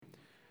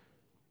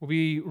We'll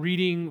be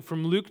reading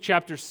from Luke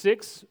chapter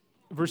 6,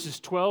 verses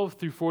 12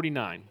 through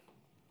 49.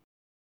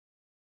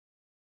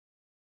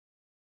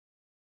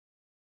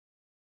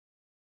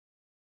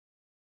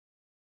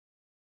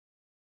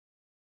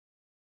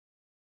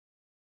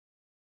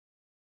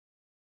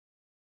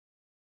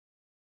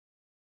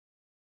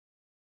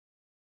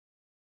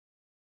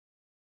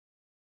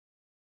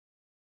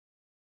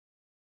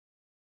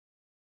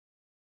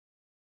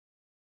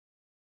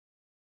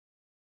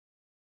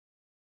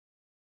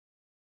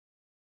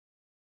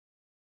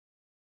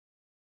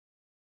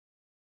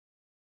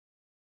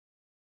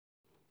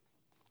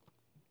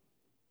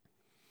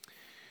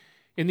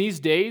 In these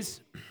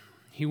days,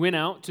 he went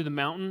out to the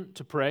mountain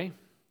to pray,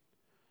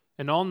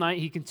 and all night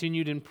he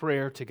continued in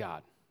prayer to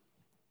God.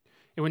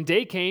 And when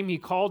day came, he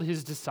called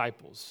his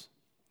disciples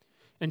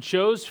and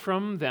chose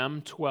from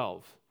them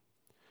 12,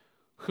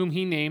 whom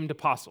he named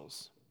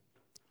apostles: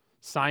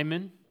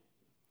 Simon,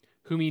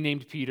 whom he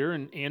named Peter,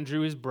 and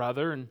Andrew his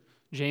brother, and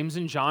James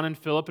and John and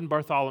Philip and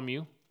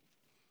Bartholomew,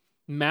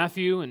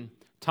 Matthew and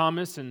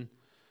Thomas and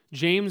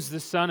James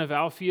the son of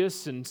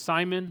Alphaeus, and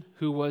Simon,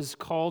 who was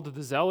called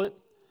the Zealot,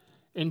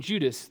 and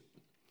Judas,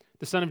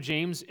 the son of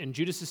James, and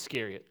Judas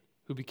Iscariot,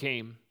 who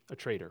became a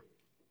traitor.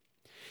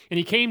 And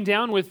he came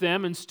down with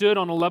them and stood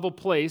on a level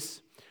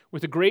place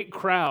with a great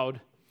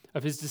crowd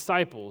of his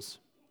disciples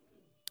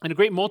and a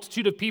great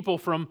multitude of people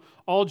from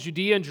all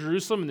Judea and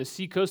Jerusalem and the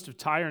seacoast of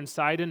Tyre and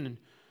Sidon, and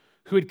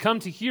who had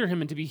come to hear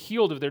him and to be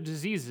healed of their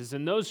diseases.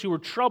 And those who were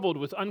troubled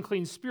with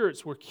unclean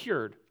spirits were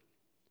cured.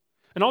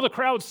 And all the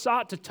crowd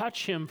sought to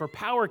touch him, for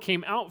power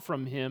came out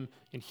from him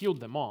and healed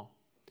them all.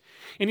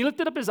 And he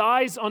lifted up his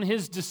eyes on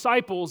his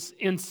disciples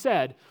and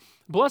said,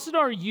 "Blessed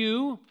are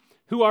you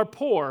who are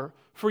poor,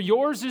 for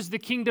yours is the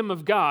kingdom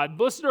of God.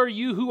 Blessed are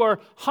you who are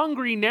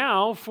hungry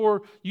now,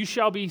 for you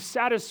shall be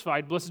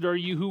satisfied. Blessed are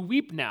you who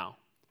weep now,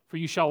 for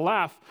you shall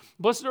laugh.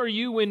 Blessed are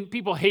you when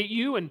people hate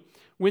you and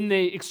when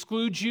they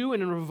exclude you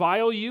and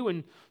revile you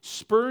and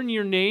spurn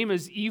your name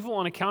as evil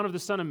on account of the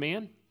Son of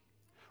Man.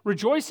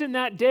 Rejoice in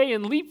that day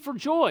and leap for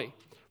joy.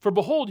 For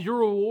behold, your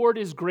reward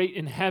is great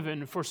in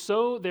heaven, for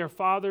so their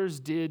fathers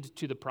did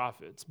to the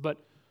prophets. But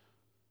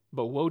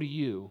woe to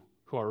you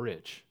who are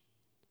rich,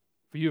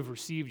 for you have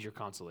received your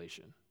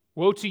consolation.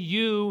 Woe to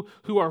you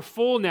who are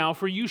full now,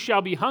 for you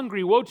shall be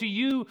hungry. Woe to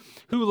you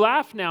who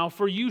laugh now,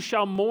 for you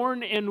shall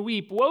mourn and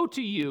weep. Woe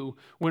to you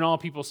when all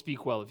people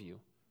speak well of you,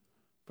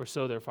 for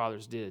so their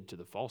fathers did to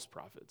the false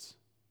prophets.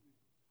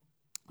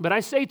 But I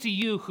say to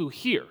you who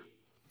hear,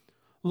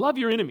 love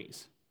your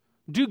enemies,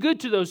 do good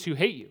to those who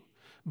hate you.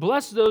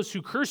 Bless those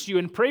who curse you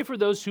and pray for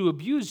those who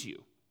abuse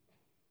you.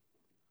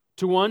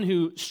 To one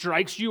who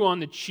strikes you on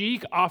the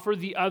cheek, offer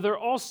the other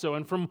also.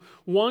 And from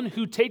one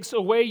who takes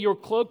away your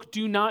cloak,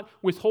 do not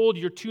withhold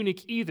your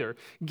tunic either.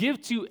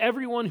 Give to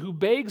everyone who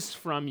begs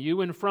from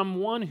you, and from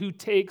one who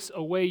takes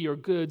away your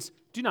goods,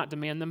 do not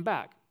demand them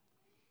back.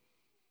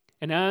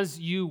 And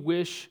as you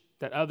wish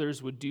that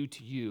others would do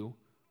to you,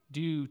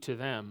 do to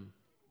them.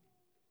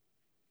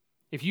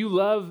 If you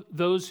love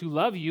those who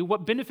love you,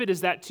 what benefit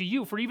is that to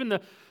you? For even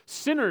the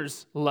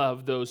sinners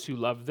love those who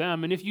love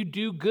them. And if you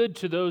do good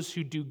to those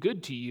who do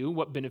good to you,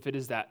 what benefit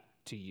is that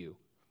to you?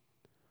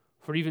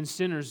 For even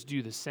sinners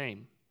do the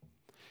same.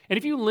 And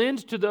if you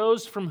lend to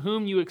those from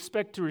whom you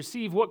expect to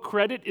receive, what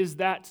credit is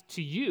that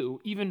to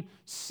you? Even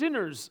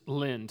sinners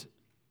lend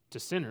to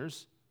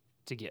sinners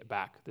to get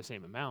back the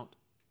same amount.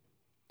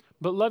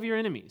 But love your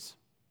enemies,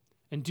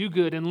 and do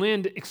good, and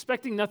lend,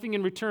 expecting nothing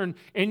in return,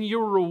 and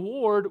your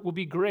reward will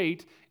be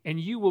great, and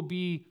you will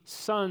be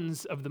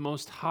sons of the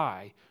Most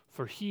High,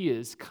 for he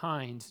is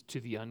kind to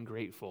the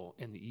ungrateful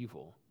and the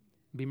evil.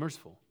 Be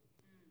merciful,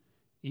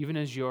 even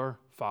as your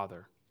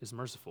Father is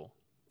merciful.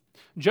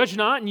 Judge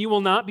not, and you will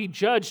not be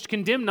judged.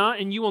 Condemn not,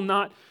 and you will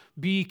not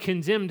be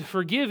condemned.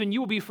 Forgive, and you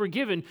will be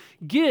forgiven.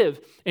 Give,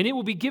 and it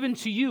will be given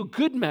to you.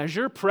 Good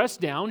measure, pressed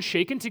down,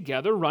 shaken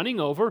together, running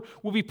over,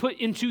 will be put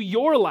into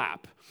your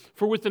lap.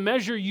 For with the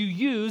measure you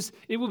use,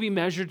 it will be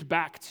measured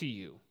back to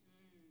you.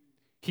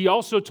 He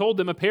also told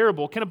them a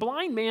parable. Can a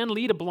blind man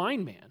lead a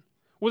blind man?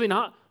 Will they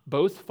not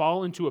both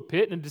fall into a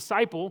pit? And a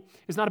disciple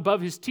is not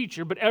above his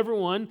teacher, but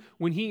everyone,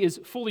 when he is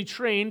fully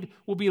trained,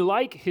 will be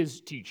like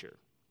his teacher.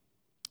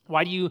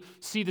 Why do you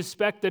see the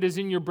speck that is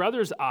in your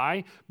brother's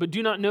eye, but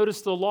do not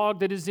notice the log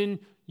that is in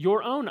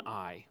your own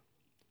eye?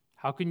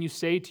 How can you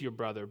say to your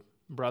brother,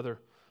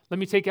 let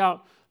me take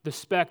out the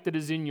speck that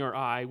is in your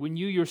eye, when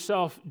you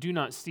yourself do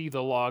not see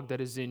the log that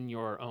is in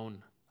your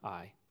own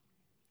eye?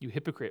 You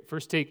hypocrite,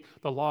 first take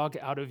the log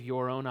out of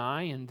your own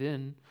eye, and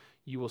then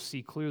you will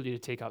see clearly to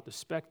take out the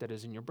speck that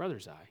is in your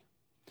brother's eye.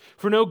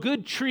 For no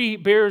good tree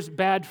bears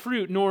bad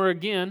fruit, nor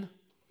again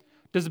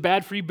does a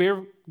bad tree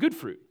bear good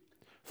fruit.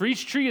 For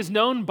each tree is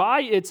known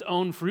by its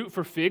own fruit,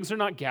 for figs are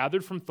not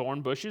gathered from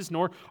thorn bushes,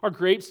 nor are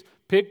grapes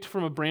picked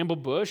from a bramble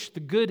bush. The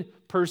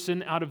good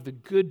person out of the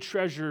good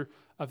treasure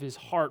of his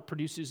heart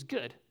produces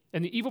good,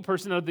 and the evil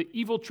person out of the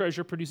evil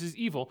treasure produces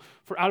evil.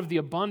 For out of the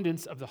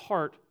abundance of the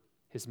heart,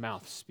 his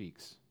mouth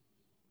speaks.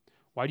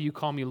 Why do you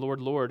call me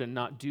Lord, Lord, and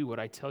not do what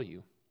I tell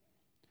you?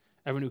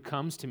 Everyone who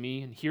comes to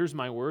me and hears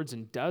my words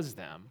and does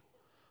them,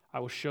 I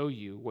will show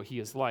you what he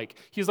is like.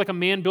 He is like a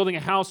man building a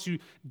house who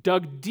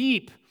dug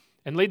deep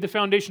and laid the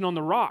foundation on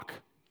the rock.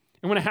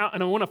 And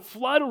when a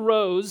flood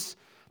arose,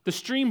 the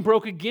stream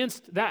broke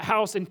against that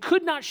house and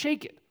could not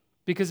shake it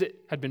because it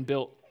had been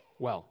built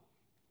well.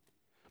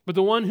 But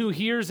the one who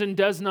hears and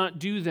does not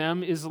do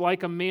them is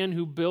like a man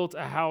who built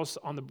a house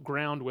on the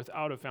ground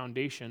without a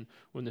foundation.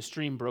 When the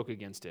stream broke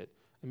against it,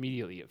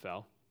 immediately it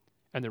fell,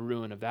 and the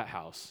ruin of that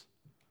house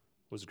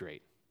was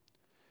great.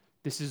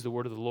 This is the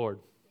word of the Lord.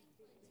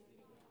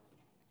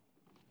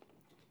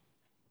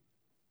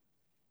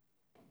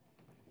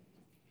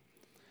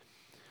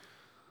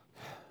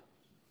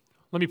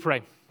 Let me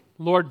pray.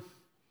 Lord,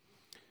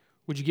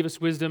 would you give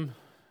us wisdom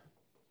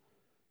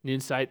and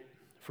insight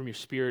from your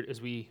Spirit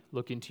as we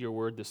look into your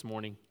word this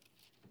morning?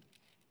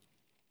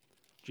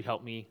 Would you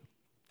help me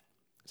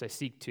as I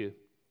seek to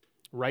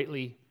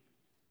rightly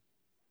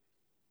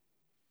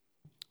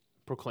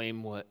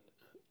proclaim what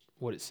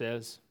it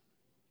says,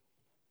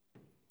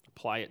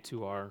 apply it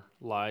to our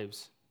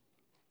lives?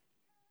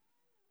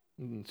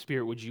 And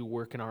Spirit, would you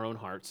work in our own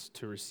hearts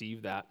to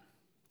receive that,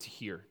 to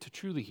hear, to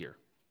truly hear,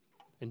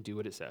 and do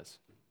what it says?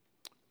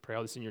 Pray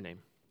all this in your name.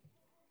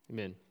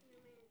 Amen.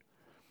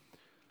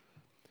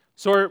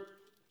 So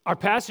our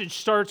passage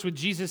starts with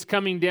Jesus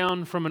coming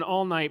down from an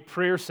all-night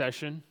prayer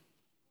session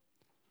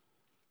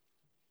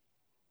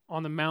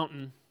on the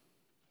mountain.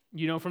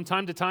 You know, from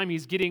time to time,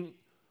 he's getting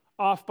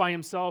off by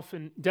himself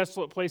in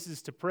desolate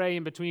places to pray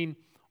in between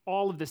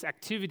all of this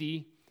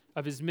activity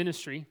of his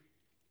ministry.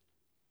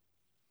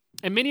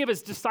 And many of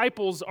his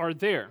disciples are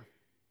there.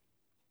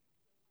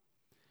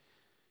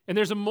 And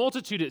there's a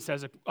multitude, it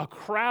says, a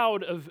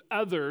crowd of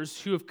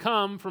others who have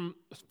come from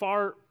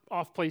far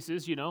off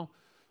places,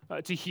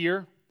 to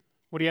hear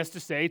what he has to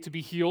say, to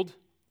be healed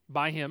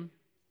by him.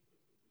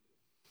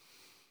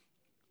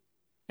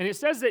 And it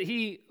says that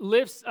he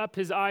lifts up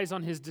his eyes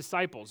on his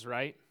disciples,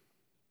 right?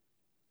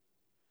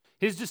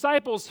 His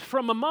disciples,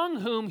 from among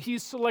whom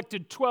he's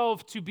selected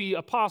 12 to be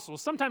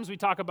apostles. Sometimes we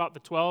talk about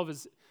the 12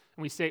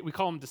 and we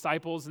call them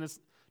disciples, and it's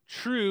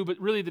true, but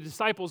really the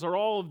disciples are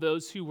all of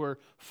those who were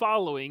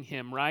following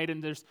him, right?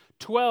 And there's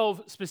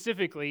 12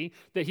 specifically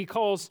that he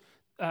calls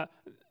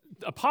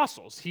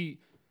apostles. He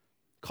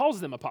calls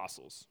them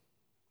apostles.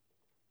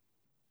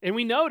 And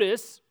we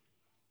notice,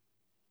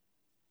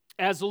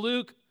 as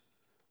Luke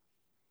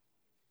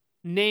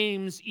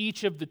names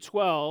each of the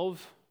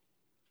 12,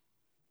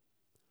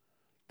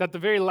 that the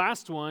very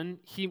last one,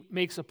 he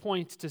makes a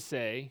point to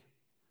say,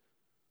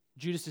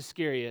 Judas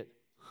Iscariot,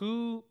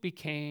 who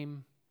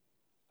became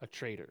a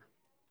traitor.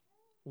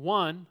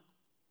 One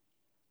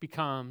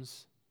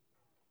becomes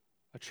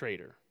a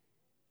traitor.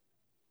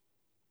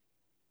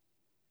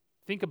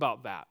 Think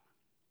about that.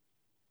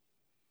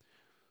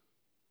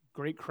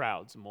 Great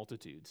crowds and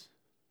multitudes.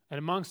 And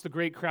amongst the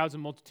great crowds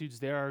and multitudes,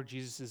 there are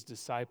Jesus'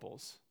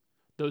 disciples,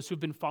 those who've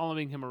been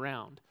following him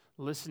around,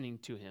 listening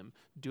to him,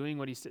 doing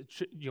what he said.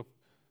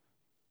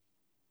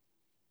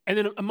 And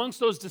then amongst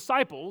those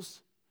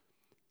disciples,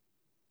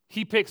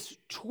 he picks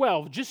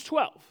 12, just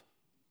 12.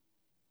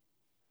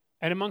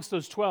 And amongst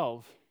those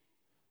 12,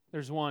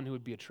 there's one who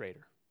would be a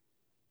traitor.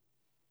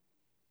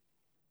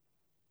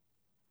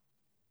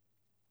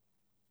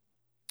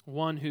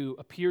 One who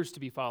appears to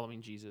be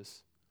following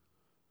Jesus,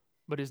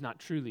 but is not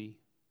truly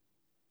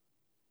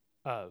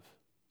of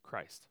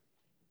Christ.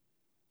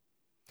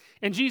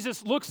 And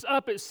Jesus looks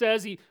up, it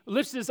says, he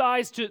lifts his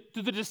eyes to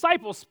the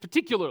disciples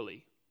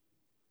particularly.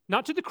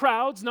 Not to the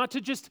crowds, not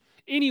to just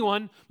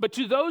anyone, but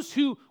to those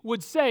who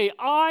would say,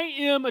 I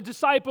am a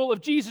disciple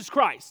of Jesus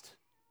Christ.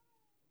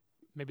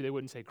 Maybe they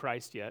wouldn't say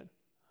Christ yet.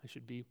 I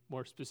should be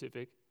more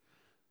specific.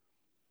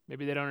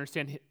 Maybe they don't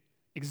understand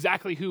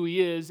exactly who he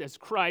is as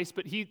Christ,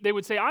 but they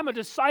would say, I'm a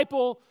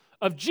disciple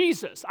of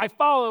Jesus. I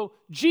follow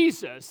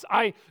Jesus.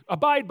 I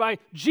abide by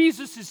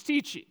Jesus'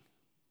 teaching.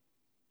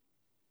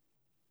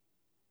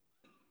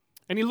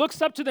 And he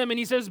looks up to them and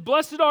he says,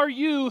 blessed are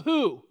you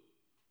who?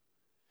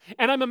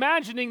 And I'm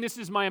imagining, this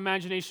is my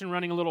imagination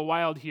running a little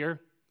wild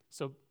here,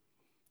 so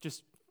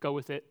just go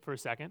with it for a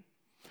second.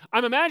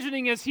 I'm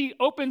imagining as he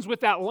opens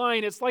with that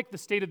line, it's like the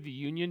State of the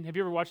Union. Have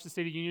you ever watched the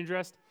State of the Union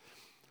address?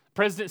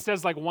 President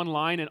says like one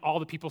line and all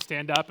the people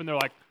stand up and they're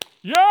like,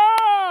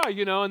 yeah,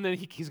 and then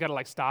he's got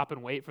to stop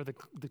and wait for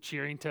the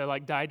cheering to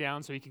die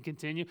down so he can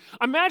continue.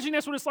 I'm imagining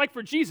that's what it's like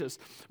for Jesus.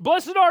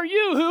 Blessed are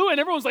you who? And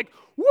everyone's like,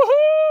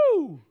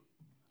 woohoo!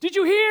 Did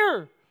you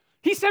hear?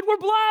 He said we're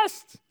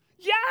blessed.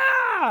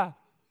 Yeah!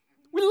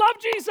 We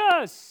love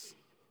Jesus.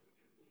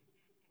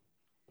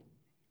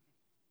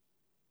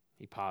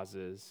 He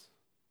pauses.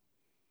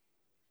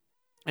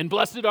 And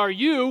blessed are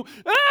you.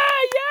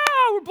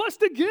 Yeah, we're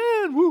blessed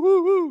again. Woo,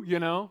 woo,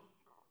 woo,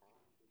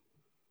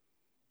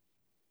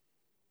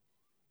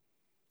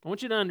 I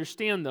want you to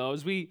understand, though,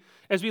 as we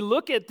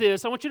look at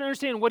this, I want you to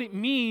understand what it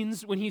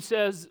means when he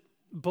says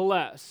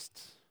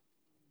blessed.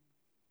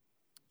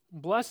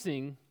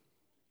 Blessing,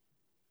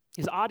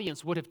 his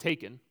audience would have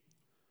taken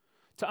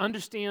to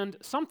understand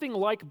something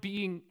like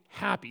being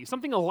happy,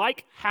 something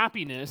like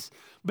happiness,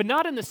 but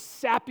not in the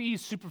sappy,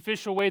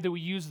 superficial way that we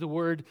use the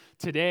word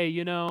today,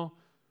 you know.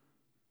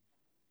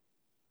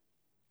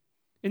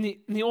 In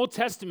the Old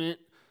Testament,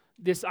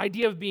 this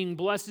idea of being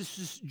blessed is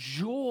just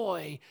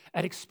joy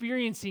at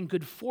experiencing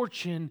good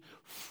fortune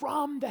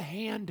from the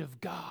hand of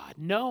God,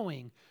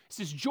 knowing. It's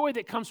this joy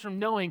that comes from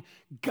knowing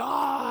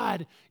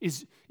God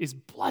is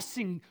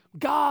blessing,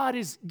 God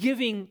is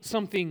giving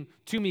something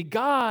to me,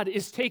 God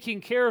is taking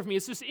care of me.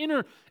 It's this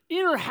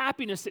inner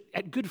happiness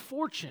at good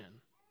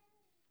fortune.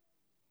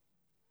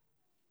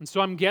 And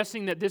so I'm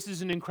guessing that this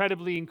is an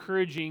incredibly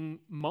encouraging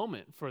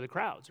moment for the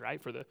crowds,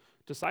 right? For the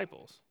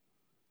disciples.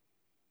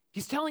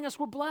 He's telling us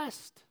we're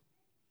blessed.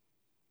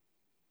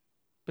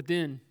 But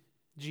then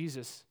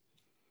Jesus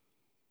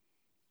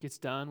gets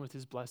done with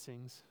his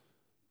blessings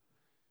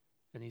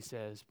and he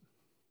says,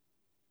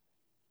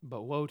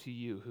 but woe to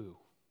you who?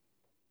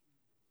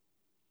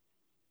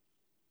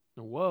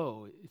 And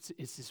woe,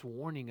 it's this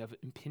warning of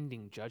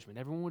impending judgment.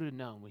 Everyone would have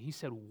known when he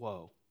said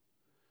woe.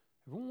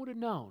 Everyone would have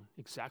known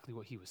exactly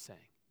what he was saying.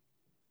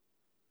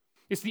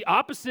 It's the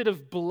opposite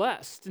of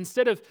blessed.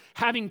 Instead of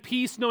having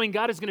peace, knowing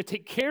God is going to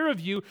take care of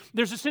you,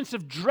 there's a sense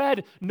of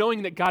dread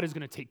knowing that God is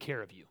going to take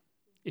care of you,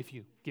 if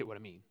you get what I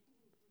mean.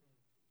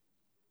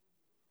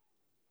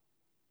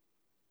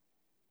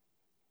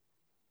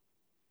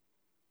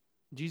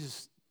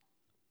 Jesus,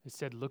 it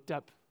said, looked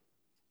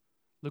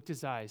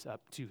his eyes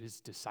up to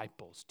his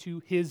disciples,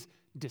 to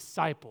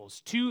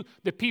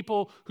the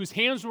people whose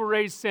hands were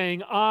raised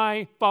saying,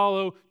 I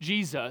follow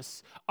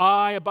Jesus.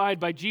 I abide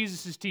by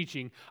Jesus'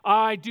 teaching.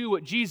 I do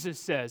what Jesus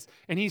says.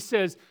 And he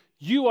says,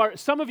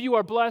 some of you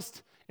are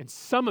blessed and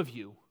some of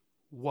you,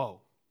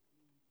 woe.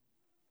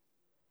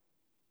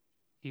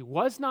 He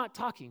was not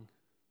talking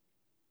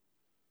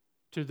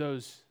to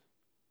those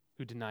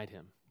who denied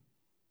him.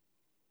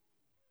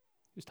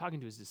 He was talking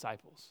to his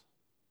disciples.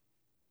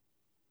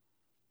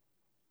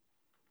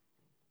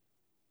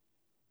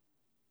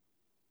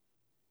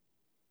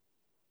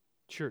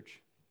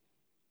 Church,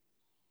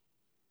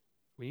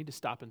 we need to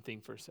stop and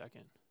think for a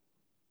second.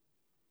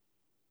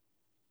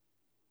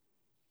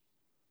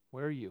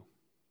 Where are you?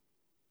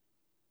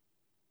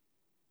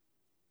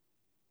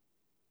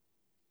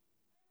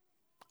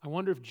 I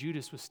wonder if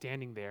Judas was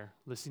standing there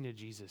listening to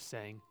Jesus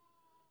saying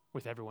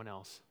with everyone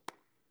else,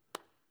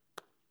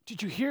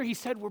 did you hear he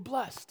said we're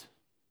blessed?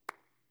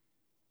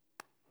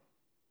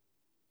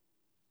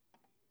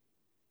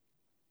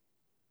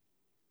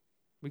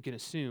 We can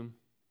assume,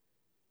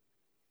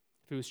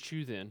 if it was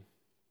true then,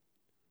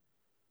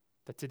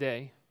 that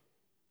today,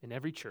 in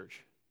every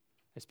church,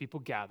 as people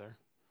gather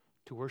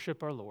to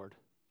worship our Lord,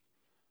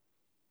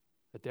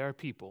 that there are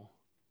people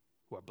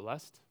who are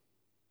blessed,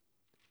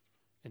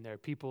 and there are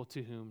people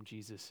to whom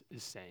Jesus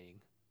is saying,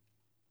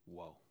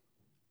 woe.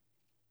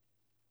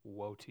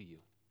 Woe to you.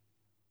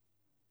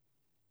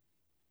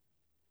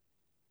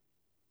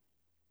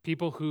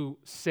 People who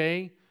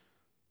say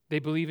they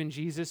believe in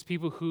Jesus,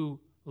 people who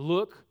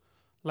look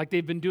like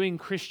they've been doing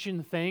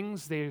Christian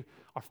things, they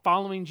are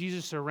following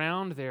Jesus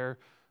around, they're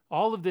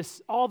all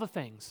the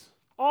things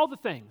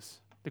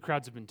the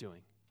crowds have been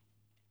doing.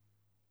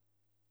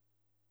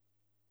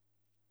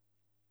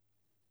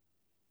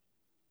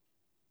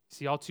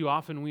 See, all too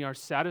often we are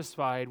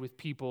satisfied with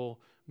people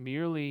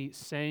merely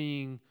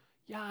saying,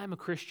 yeah, I'm a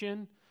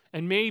Christian,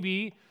 and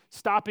maybe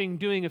stopping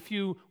doing a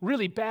few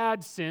really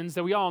bad sins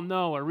that we all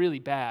know are really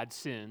bad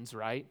sins,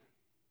 right?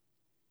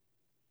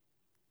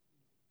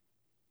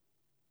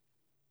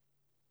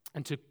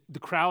 And to the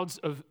crowds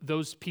of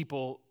those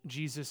people,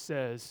 Jesus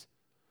says,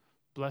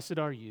 blessed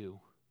are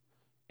you,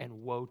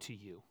 and woe to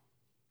you.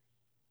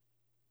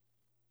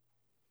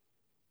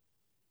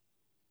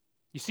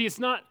 You see, it's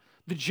not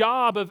the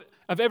job of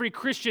every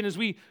Christian as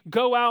we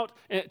go out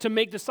to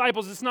make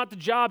disciples. It's not the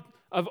job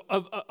of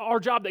our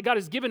job that God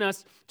has given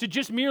us to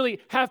just merely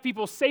have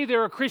people say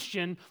they're a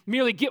Christian,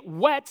 merely get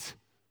wet,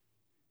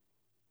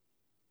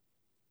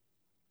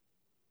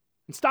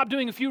 and stop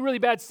doing a few really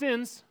bad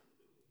sins.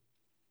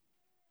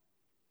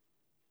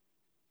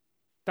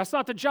 That's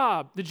not the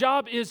job. The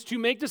job is to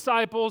make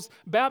disciples,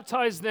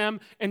 baptize them,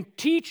 and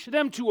teach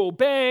them to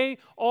obey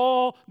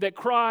all that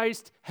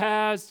Christ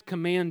has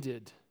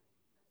commanded.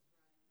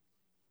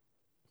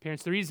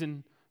 Parents, the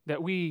reason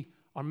that we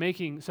are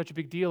making such a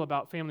big deal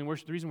about family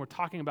worship, the reason we're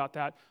talking about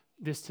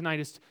this tonight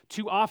is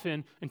too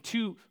often and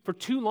for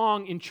too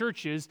long in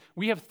churches,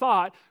 we have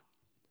thought,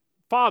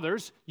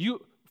 fathers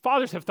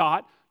have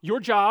thought, your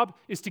job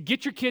is to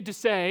get your kid to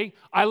say,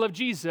 I love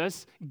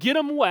Jesus, get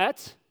them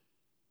wet,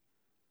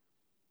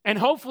 and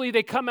hopefully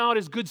they come out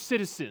as good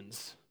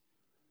citizens.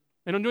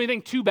 They don't do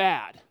anything too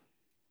bad.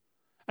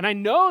 And I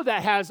know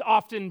that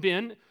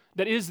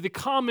is the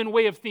common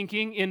way of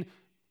thinking in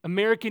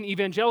American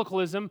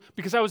evangelicalism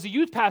because I was a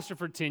youth pastor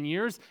for 10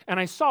 years and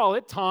I saw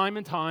it time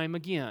and time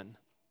again.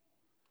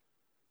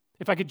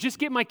 If I could just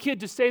get my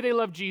kid to say they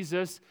love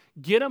Jesus,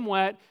 get them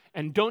wet,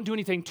 and don't do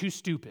anything too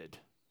stupid.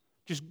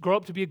 Just grow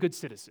up to be a good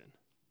citizen.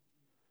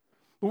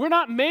 But we're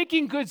not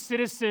making good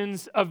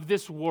citizens of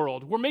this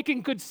world. We're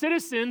making good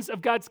citizens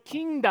of God's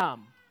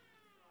kingdom.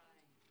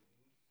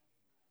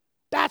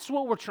 That's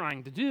what we're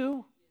trying to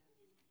do.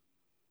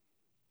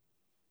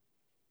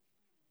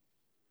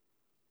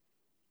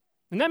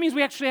 And that means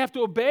we actually have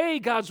to obey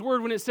God's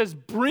word when it says,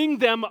 bring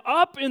them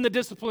up in the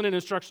discipline and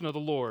instruction of the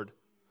Lord.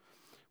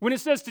 When it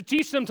says to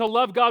teach them to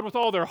love God with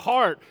all their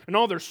heart and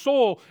all their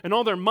soul and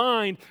all their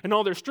mind and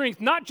all their strength,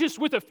 not just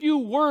with a few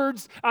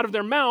words out of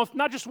their mouth,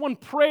 not just one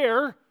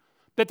prayer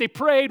that they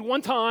prayed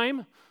one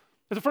time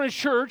at the front of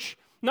church,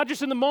 not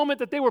just in the moment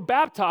that they were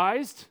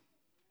baptized.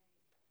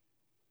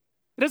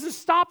 It doesn't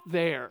stop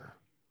there.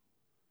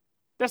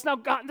 That's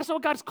not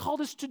what God's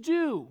called us to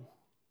do.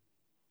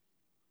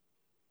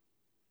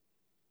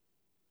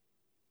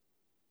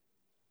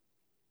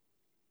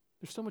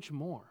 There's so much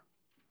more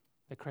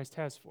that Christ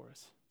has for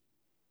us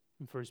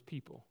and for his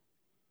people.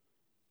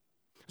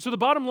 So the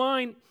bottom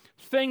line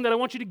thing that I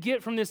want you to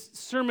get from this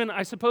sermon,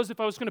 I suppose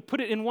if I was going to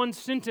put it in one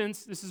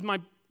sentence, this is my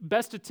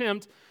best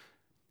attempt.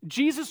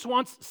 Jesus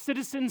wants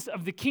citizens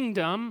of the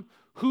kingdom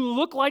who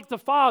look like the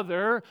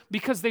Father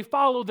because they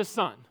follow the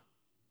Son.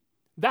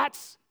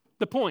 That's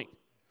the point.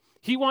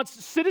 He wants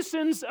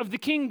citizens of the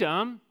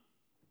kingdom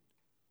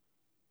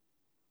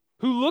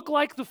who look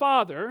like the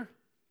Father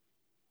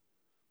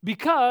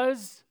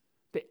because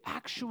they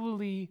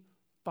actually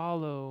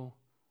follow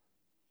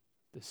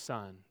the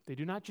Son. They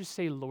do not just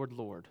say, Lord,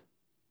 Lord,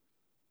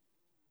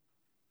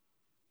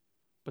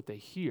 but they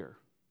hear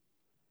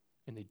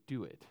and they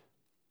do it.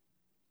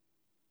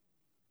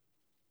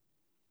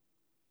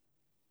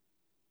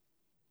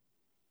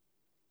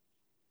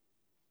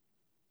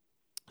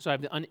 So I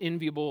have the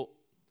unenviable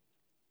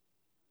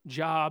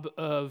job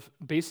of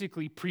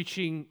basically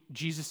preaching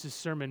Jesus'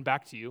 sermon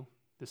back to you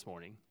this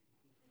morning.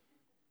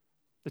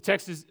 The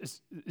text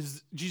is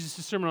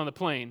Jesus' sermon on the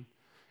plain,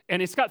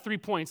 and it's got 3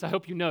 points. I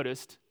hope you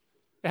noticed.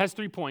 It has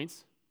 3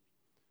 points.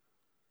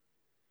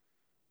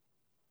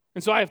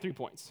 And so I have 3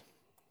 points.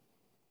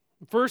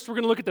 First, we're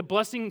going to look at the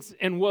blessings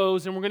and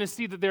woes, and we're going to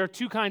see that there are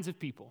 2 kinds of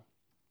people.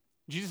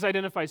 Jesus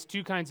identifies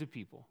 2 kinds of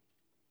people.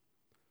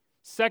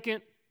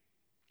 Second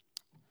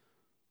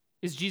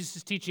is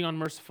Jesus' teaching on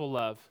merciful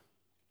love.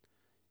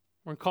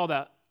 We're going to call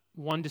that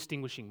one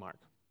distinguishing mark.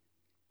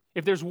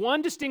 If there's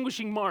one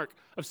distinguishing mark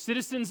of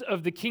citizens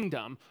of the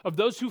kingdom, of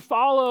those who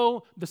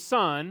follow the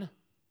Son,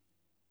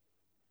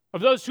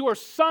 of those who are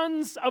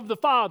sons of the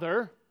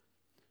Father,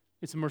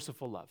 it's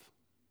merciful love.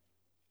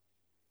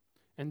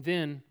 And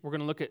then we're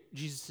going to look at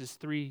Jesus'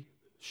 3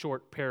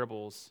 short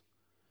parables.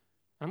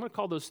 I'm going to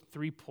call those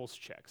 3 pulse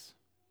checks.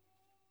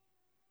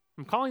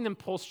 I'm calling them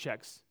pulse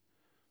checks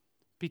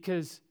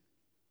because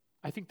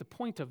I think the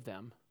point of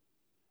them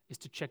is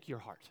to check your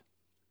heart.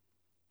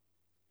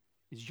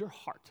 Is your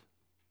heart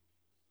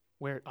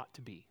where it ought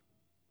to be?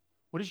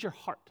 What is your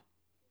heart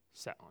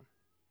set on?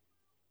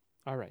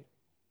 All right.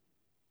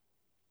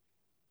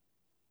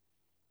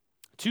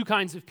 2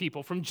 kinds of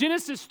people. From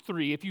Genesis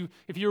 3, if you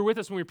were with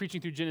us when we were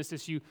preaching through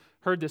Genesis, you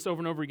heard this over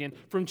and over again.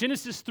 From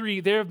Genesis 3,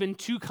 there have been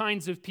 2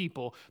 kinds of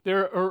people.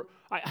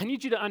 I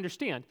need you to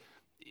understand,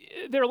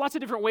 there are lots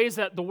of different ways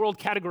that the world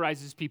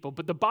categorizes people,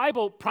 but the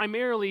Bible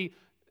primarily,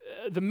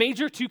 the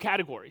major 2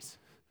 categories.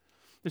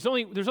 There's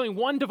only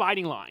one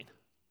dividing line,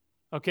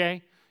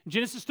 okay? In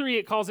Genesis 3,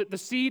 it calls it the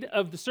seed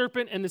of the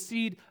serpent and the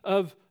seed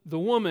of the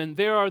woman.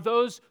 There are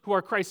those who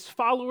are Christ's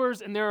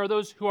followers, and there are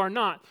those who are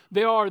not.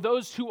 There are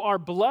those who are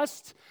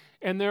blessed,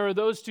 and there are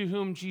those to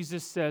whom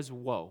Jesus says,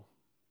 woe.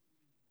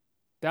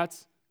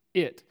 That's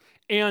it.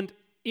 And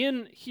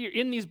in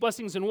these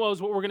blessings and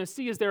woes, what we're going to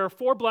see is there are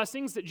 4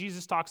 blessings that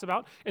Jesus talks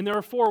about, and there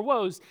are 4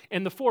 woes,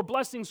 and the 4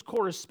 blessings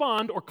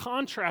correspond or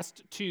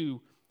contrast to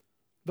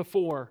the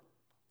 4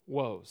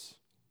 woes.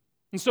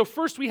 And so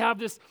first we have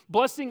this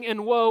blessing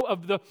and woe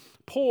of the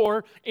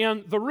poor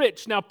and the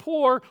rich. Now,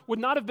 poor would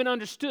not have been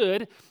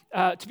understood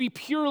to be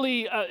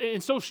purely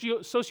in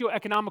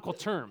socioeconomical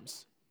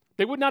terms.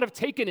 They would not have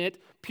taken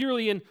it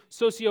purely in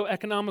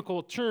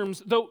socioeconomical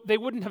terms, though they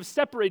wouldn't have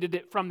separated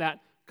it from that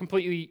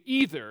completely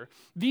either.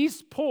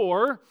 These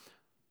poor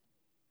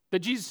that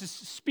Jesus is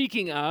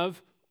speaking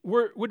of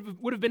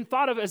would have been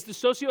thought of as the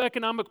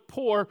socioeconomic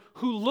poor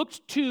who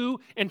looked to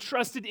and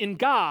trusted in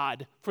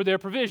God for their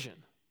provision.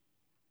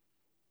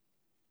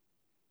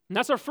 And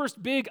that's our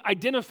first big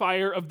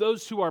identifier of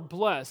those who are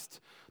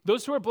blessed.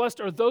 Those who are blessed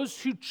are those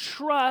who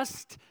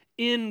trust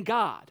in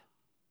God.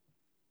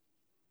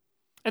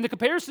 And the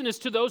comparison is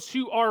to those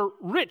who are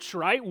rich,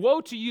 right?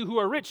 Woe to you who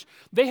are rich.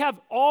 They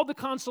have all the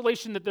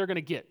consolation that they're going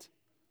to get.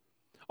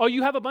 Oh,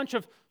 you have a bunch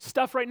of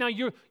stuff right now.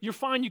 You're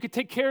fine. You could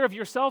take care of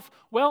yourself.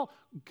 Well,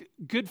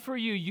 good for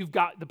you. You've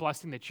got the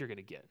blessing that you're going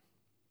to get.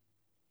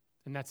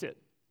 And that's it.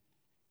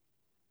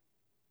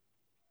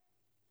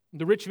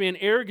 The rich man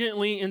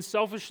arrogantly and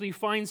selfishly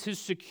finds his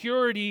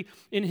security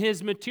in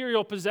his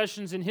material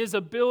possessions, in his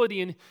ability,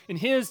 in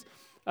his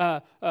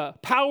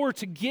power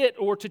to get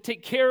or to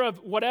take care of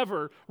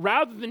whatever,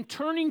 rather than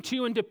turning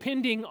to and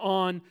depending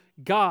on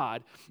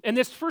God. And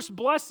this first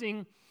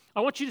blessing, I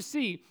want you to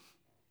see,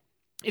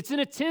 It's in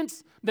a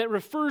tense that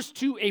refers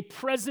to a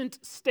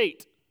present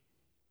state.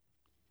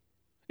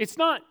 It's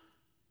not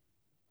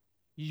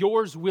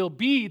yours will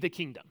be the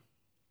kingdom.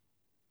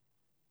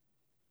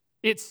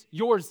 It's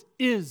yours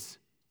is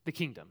the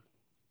kingdom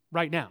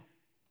right now.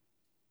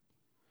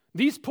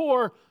 These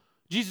poor,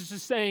 Jesus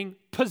is saying,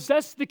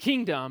 possess the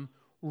kingdom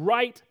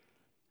right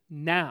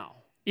now.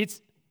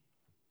 It's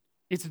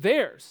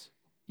theirs,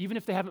 even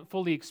if they haven't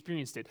fully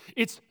experienced it.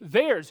 It's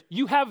theirs.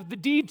 You have the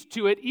deed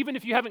to it, even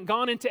if you haven't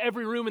gone into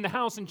every room in the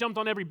house and jumped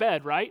on every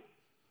bed, right?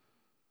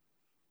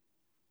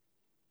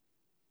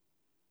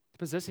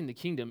 Possessing the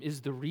kingdom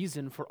is the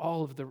reason for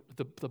all of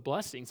the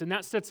blessings. And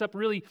that sets up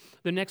really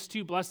the next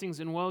two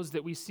blessings and woes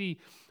that we see.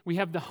 We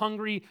have the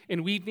hungry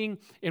and weeping,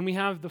 and we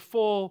have the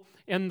full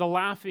and the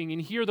laughing. And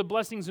here the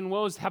blessings and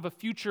woes have a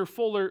future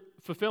fuller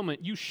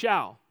fulfillment. You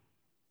shall.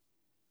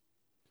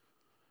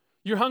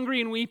 You're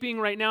hungry and weeping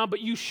right now, but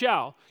you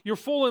shall. You're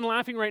full and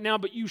laughing right now,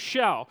 but you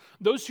shall.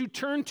 Those who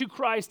turn to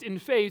Christ in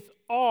faith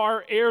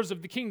are heirs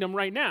of the kingdom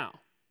right now.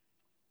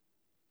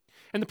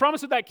 And the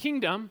promise of that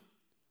kingdom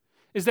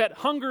is that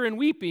hunger and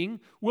weeping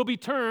will be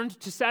turned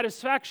to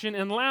satisfaction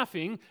and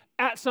laughing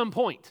at some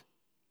point.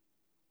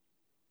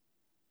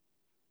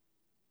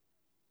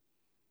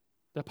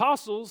 The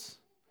apostles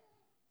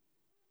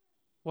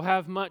will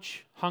have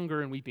much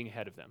hunger and weeping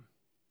ahead of them.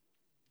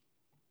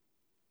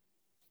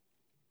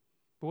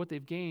 But what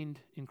they've gained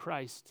in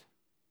Christ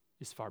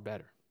is far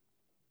better.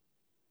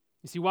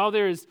 You see, while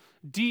there is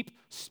deep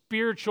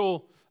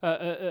spiritual,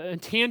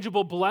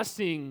 intangible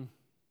blessing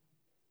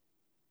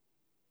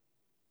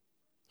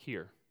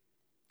here,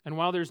 and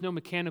while there's no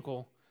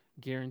mechanical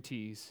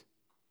guarantees,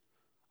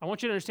 I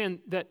want you to understand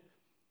that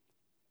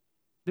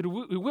it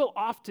will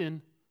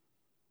often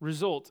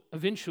result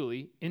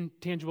eventually in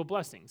tangible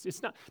blessings.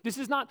 This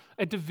is not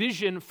a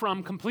division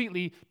from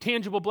completely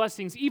tangible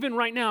blessings, even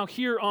right now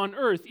here on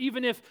earth,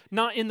 even if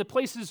not in the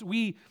places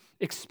we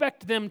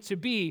expect them to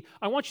be.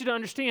 I want you to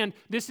understand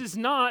this is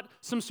not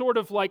some sort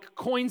of like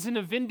coins in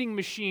a vending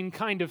machine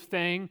kind of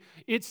thing.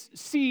 It's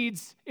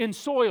seeds in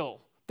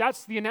soil.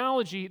 That's the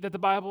analogy that the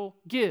Bible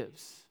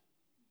gives.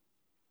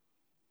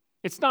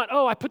 It's not,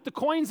 oh, I put the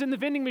coins in the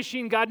vending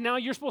machine, God, now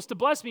you're supposed to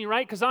bless me,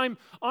 right? Because I'm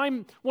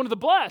one of the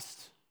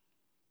blessed.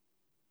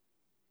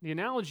 The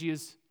analogy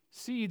is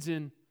seeds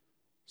in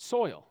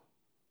soil.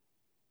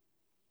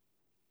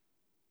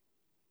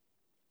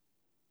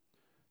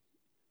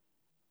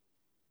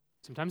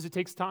 Sometimes it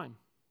takes time.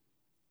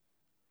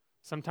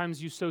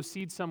 Sometimes you sow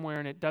seeds somewhere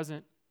and it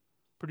doesn't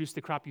produce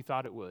the crop you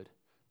thought it would.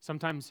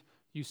 Sometimes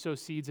you sow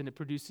seeds and it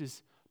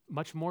produces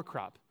much more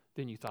crop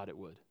than you thought it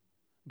would.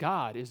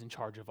 God is in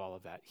charge of all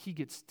of that. He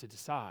gets to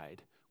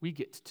decide. We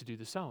get to do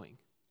the sowing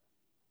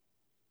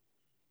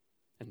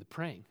and the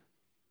praying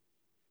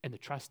and the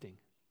trusting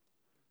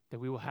that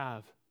we will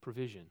have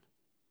provision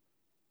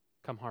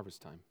come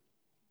harvest time.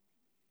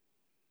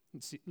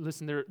 See,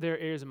 listen, there are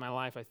areas in my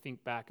life I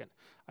think back, and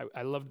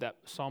I loved that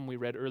psalm we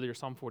read earlier,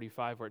 Psalm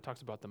 45, where it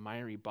talks about the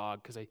miry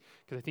bog, because I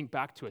think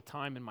back to a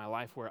time in my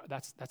life where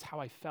that's how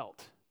I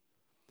felt.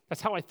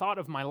 That's how I thought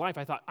of my life.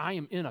 I thought, I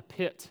am in a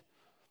pit.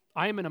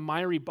 I am in a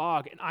miry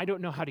bog, and I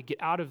don't know how to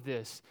get out of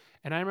this.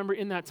 And I remember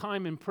in that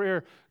time in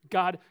prayer,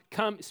 God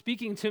come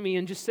speaking to me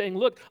and just saying,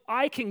 look,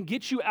 I can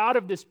get you out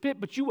of this pit,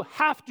 but you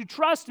have to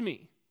trust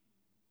me.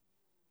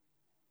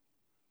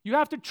 You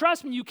have to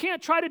trust me. You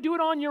can't try to do it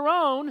on your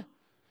own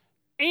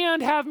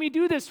and have me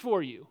do this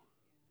for you.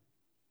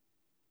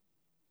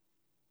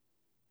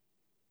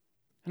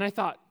 And I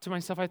thought to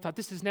myself,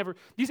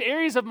 these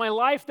areas of my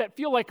life that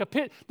feel like a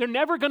pit, they're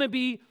never going to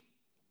be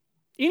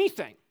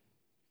anything.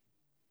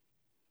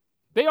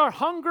 They are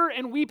hunger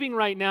and weeping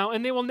right now,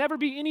 and they will never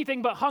be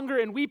anything but hunger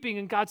and weeping.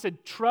 And God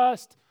said,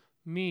 trust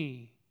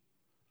me.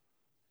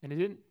 And it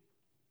didn't.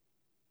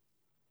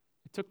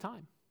 It took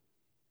time.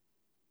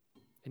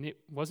 And it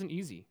wasn't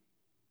easy.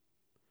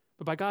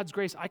 But by God's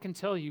grace, I can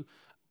tell you,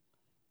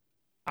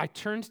 I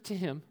turned to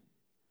Him,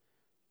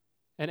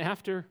 and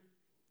after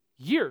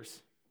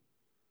years,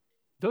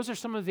 those are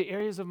some of the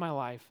areas of my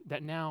life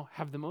that now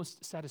have the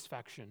most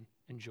satisfaction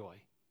and joy.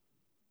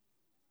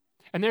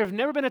 And there have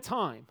never been a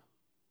time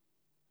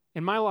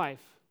in my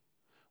life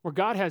where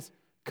God has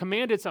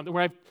commanded something,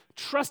 where I've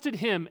trusted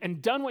Him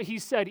and done what He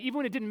said, even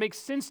when it didn't make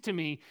sense to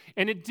me,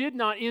 and it did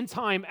not in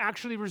time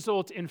actually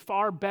result in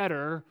far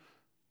better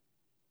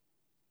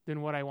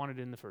than what I wanted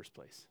in the first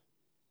place.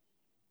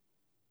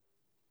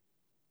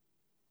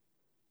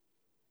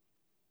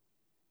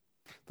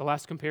 The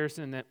last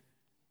comparison that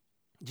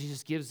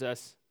Jesus gives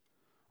us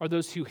are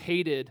those who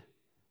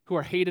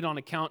are hated on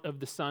account of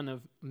the Son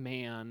of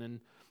Man. And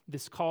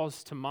this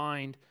calls to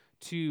mind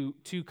two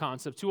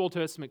concepts, two Old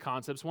Testament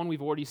concepts. One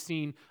we've already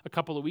seen a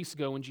couple of weeks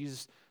ago when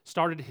Jesus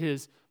started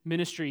His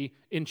ministry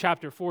in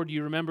chapter 4. Do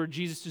you remember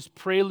Jesus'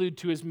 prelude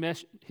to his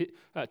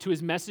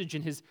message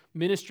and His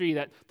ministry,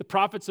 that the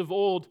prophets of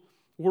old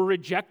were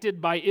rejected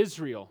by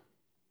Israel?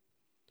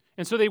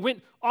 And so they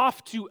went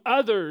off to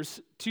others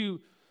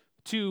to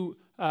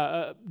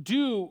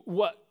do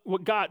what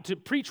God, to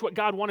preach what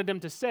God wanted them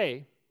to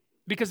say,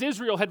 because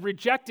Israel had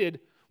rejected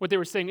what they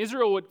were saying.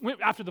 Israel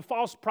went after the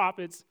false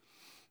prophets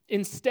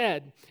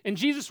instead. And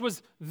Jesus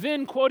was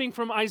then quoting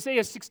from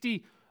Isaiah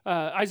 62,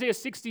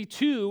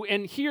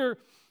 and here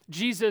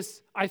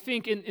Jesus, I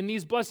think, in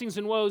these blessings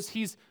and woes,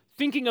 he's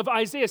thinking of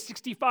Isaiah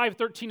 65,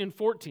 13 and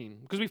 14,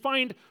 because we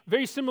find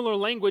very similar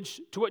language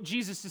to what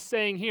Jesus is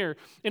saying here.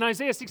 In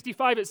Isaiah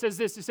 65, it says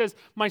this, it says,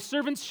 "My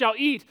servants shall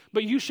eat,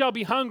 but you shall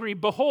be hungry.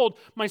 Behold,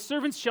 my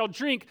servants shall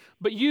drink,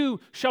 but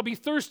you shall be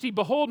thirsty.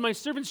 Behold, my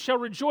servants shall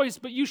rejoice,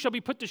 but you shall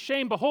be put to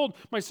shame. Behold,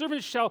 my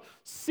servants shall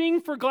sing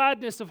for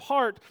gladness of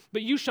heart,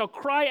 but you shall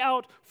cry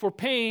out for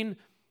pain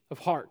of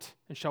heart,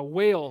 and shall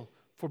wail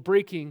for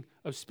breaking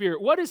of spirit."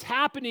 What is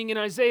happening in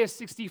Isaiah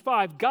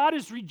 65? God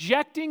is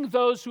rejecting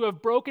those who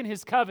have broken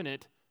his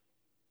covenant.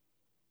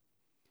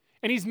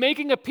 And he's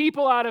making a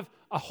people out of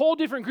a whole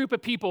different group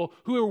of people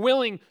who are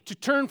willing to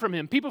turn from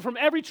him. People from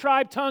every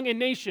tribe, tongue, and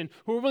nation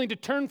who are willing to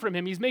turn from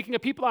him. He's making a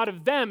people out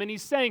of them, and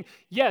he's saying,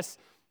 yes,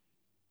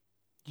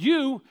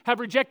 you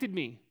have rejected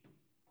me.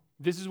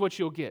 This is what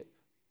you'll get.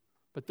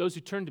 But those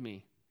who turn to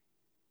me,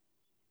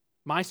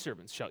 my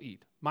servants shall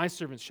eat. My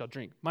servants shall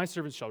drink. My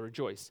servants shall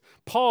rejoice.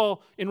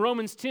 Paul, in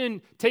Romans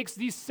 10, takes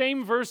these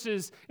same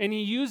verses and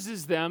he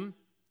uses them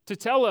to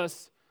tell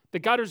us that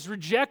God has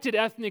rejected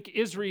ethnic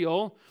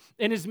Israel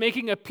and is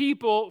making a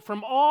people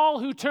from all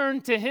who turn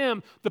to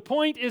him. The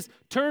point is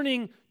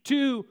turning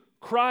to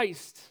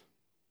Christ.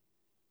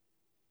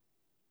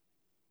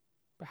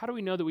 But how do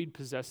we know that we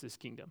possess this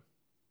kingdom?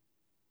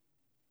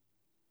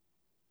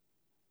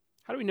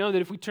 How do we know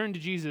that if we turn to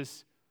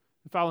Jesus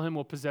and follow him,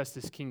 we'll possess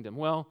this kingdom?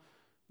 Well,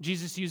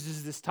 Jesus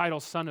uses this title,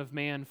 Son of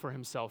Man, for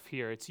himself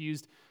here. It's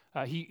used,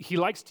 he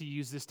likes to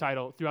use this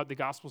title throughout the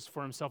Gospels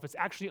for himself. It's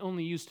actually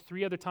only used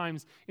 3 other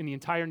times in the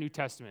entire New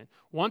Testament.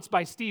 Once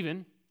by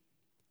Stephen,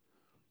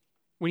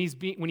 when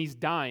he's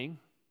dying.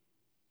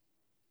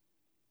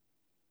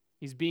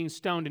 He's being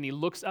stoned, and he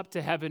looks up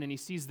to heaven, and he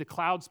sees the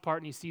clouds part,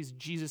 and he sees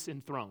Jesus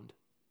enthroned.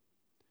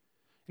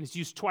 And it's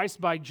used twice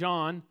by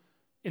John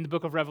in the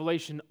book of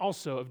Revelation,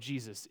 also of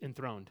Jesus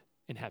enthroned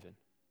in heaven.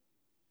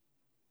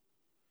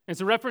 It's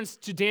a reference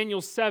to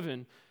Daniel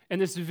 7 and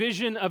this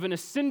vision of an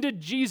ascended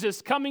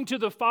Jesus coming to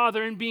the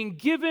Father and being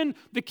given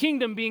the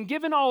kingdom, being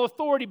given all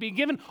authority, being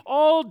given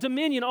all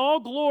dominion, all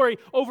glory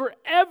over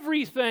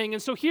everything.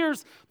 And so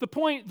here's the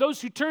point.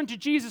 Those who turn to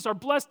Jesus are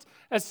blessed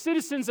as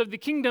citizens of the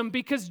kingdom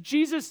because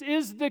Jesus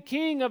is the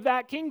king of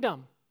that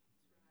kingdom.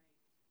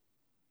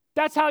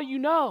 That's how you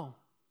know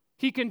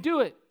he can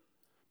do it,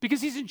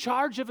 because he's in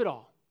charge of it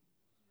all.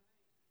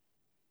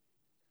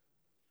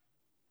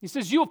 He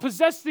says, you will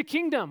possess the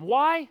kingdom.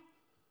 Why?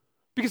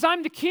 Because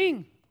I'm the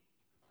king.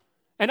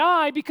 And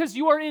I, because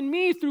you are in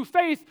me through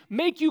faith,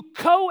 make you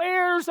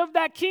co-heirs of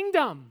that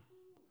kingdom.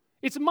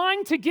 It's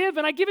mine to give,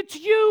 and I give it to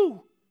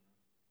you.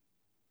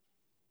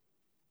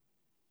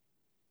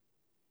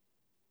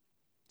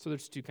 So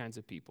there's 2 kinds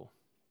of people.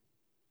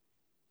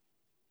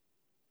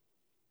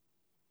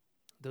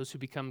 Those who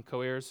become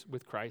co-heirs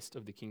with Christ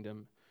of the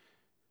kingdom,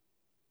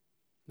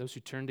 those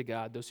who turn to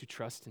God, those who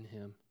trust in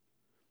him,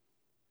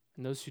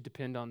 and those who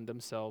depend on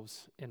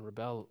themselves and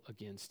rebel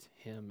against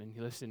him. And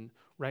listen,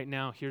 right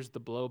now, here's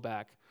the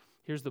blowback.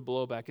 Here's the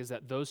blowback, is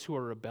that those who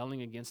are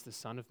rebelling against the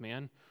Son of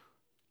Man,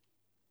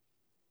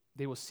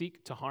 they will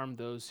seek to harm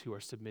those who are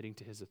submitting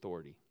to his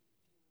authority,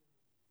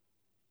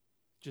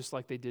 just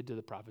like they did to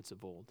the prophets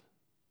of old.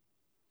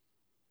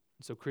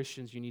 And so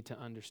Christians, you need to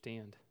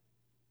understand.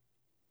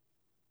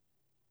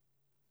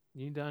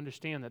 You need to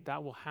understand that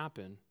that will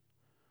happen.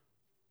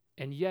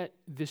 And yet,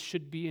 this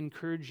should be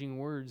encouraging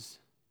words.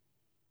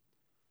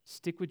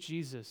 Stick with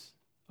Jesus.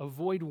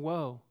 Avoid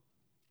woe.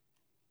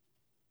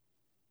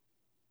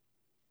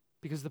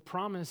 Because the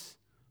promise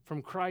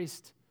from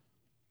Christ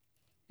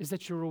is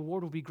that your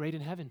reward will be great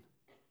in heaven.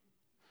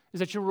 Is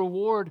that your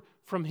reward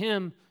from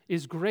him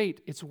is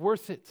great. It's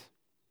worth it.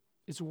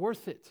 It's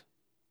worth it.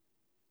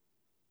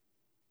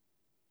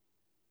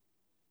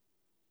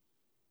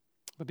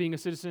 But being a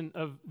citizen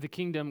of the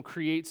kingdom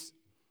creates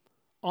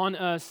on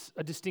us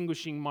a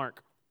distinguishing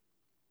mark.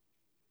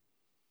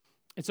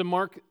 It's a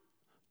mark.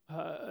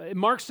 It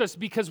marks us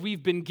because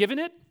we've been given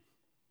it,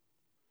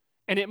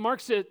 and it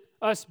marks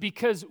us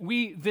because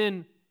we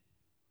then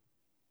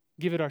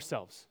give it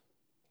ourselves.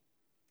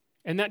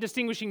 And that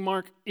distinguishing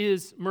mark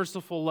is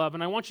merciful love.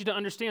 And I want you to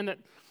understand that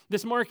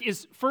this mark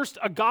is first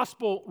a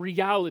gospel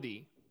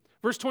reality.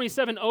 Verse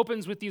 27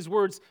 opens with these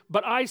words,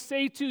 "But I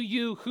say to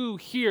you who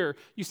hear."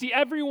 You see,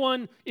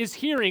 everyone is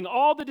hearing.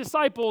 All the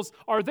disciples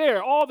are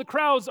there. All the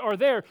crowds are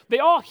there. They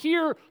all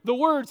hear the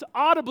words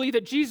audibly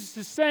that Jesus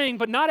is saying,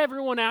 but not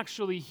everyone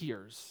actually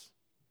hears.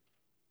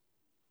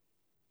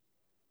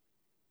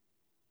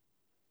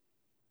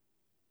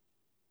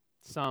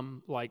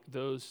 Some, like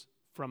those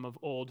from of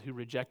old who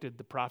rejected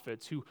the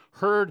prophets, who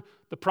heard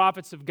the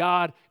prophets of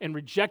God and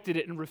rejected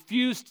it and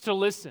refused to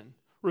listen,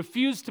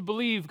 refused to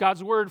believe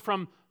God's word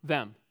from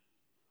them,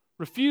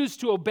 refused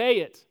to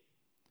obey it.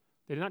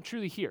 They did not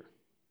truly hear.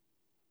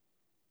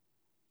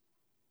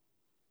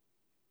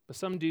 But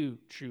some do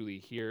truly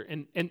hear.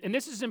 And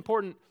this is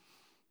important,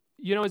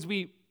 as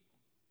we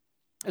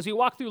as we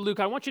walk through Luke,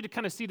 I want you to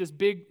kind of see this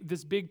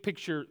big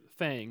picture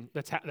thing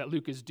that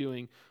Luke is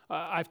doing.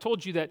 I've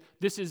told you that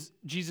this is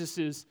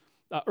Jesus's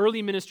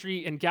early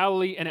ministry in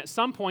Galilee, and at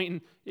some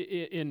point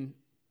in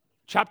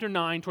chapter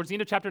 9, towards the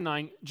end of chapter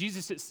 9,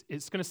 Jesus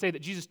is going to say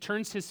that Jesus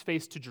turns his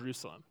face to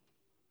Jerusalem.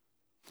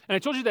 And I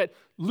told you that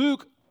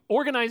Luke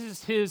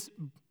organizes his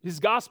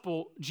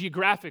gospel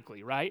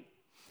geographically, right?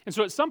 And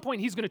so at some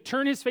point, he's going to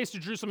turn his face to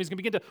Jerusalem. He's going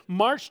to begin to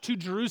march to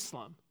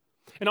Jerusalem.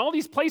 And all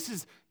these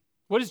places,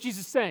 what is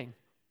Jesus saying?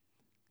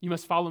 You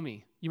must follow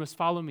me. You must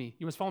follow me.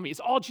 You must follow me. It's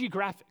all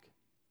geographic,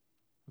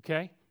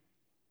 okay?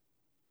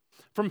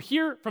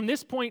 From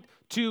this point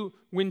to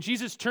when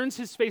Jesus turns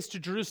his face to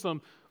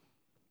Jerusalem,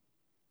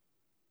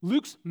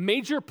 Luke's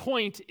major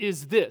point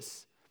is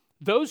this.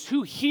 Those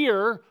who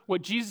hear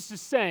what Jesus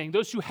is saying,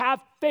 those who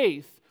have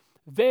faith,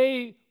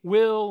 they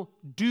will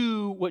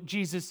do what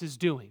Jesus is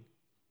doing.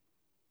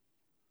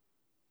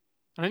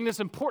 And I think that's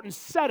an important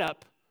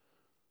setup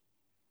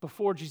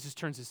before Jesus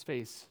turns his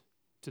face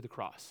to the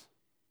cross.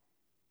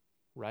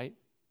 Right?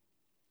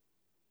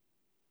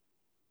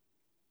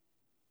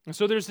 And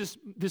so there's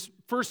this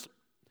first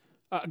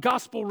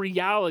gospel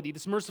reality.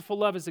 This merciful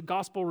love is a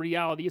gospel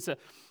reality.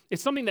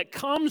 It's something that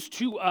comes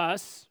to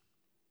us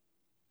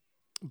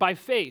by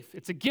faith.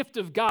 It's a gift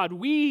of God.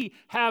 We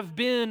have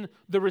been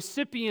the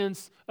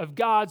recipients of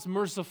God's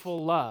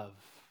merciful love.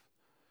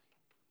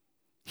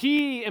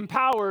 He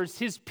empowers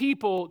his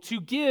people to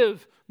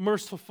give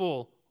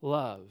merciful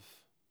love.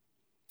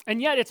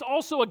 And yet it's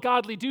also a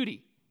godly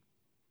duty.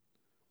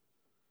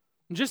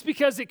 Just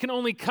because it can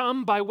only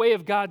come by way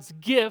of God's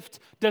gift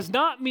does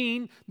not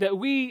mean that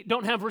we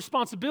don't have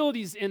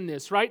responsibilities in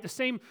this, right? The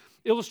same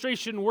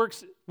illustration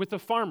works with the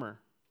farmer.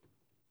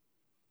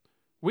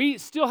 The farmer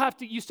still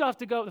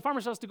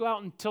has to go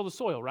out and till the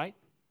soil, right?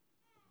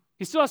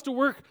 He still has to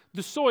work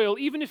the soil,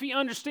 even if he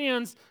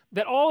understands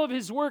that all of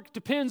his work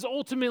depends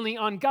ultimately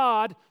on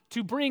God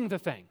to bring the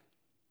thing.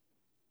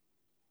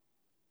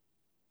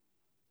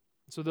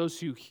 So those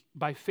who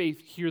by faith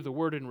hear the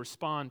word and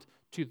respond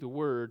to the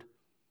word,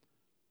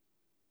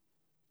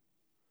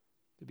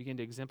 to begin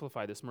to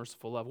exemplify this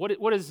merciful love.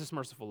 What is this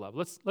merciful love?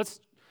 Let's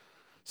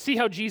see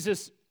how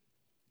Jesus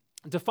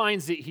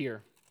defines it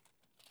here.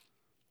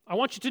 I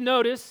want you to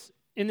notice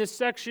in this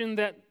section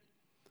that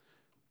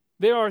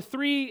there are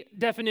 3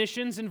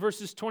 definitions in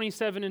verses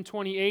 27 and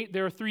 28.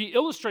 There are 3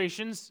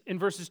 illustrations in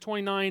verses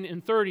 29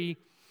 and 30.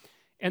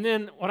 And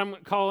then what I'm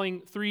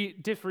calling 3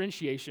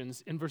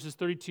 differentiations in verses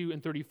 32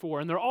 and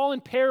 34. And they're all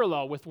in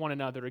parallel with one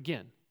another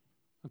again.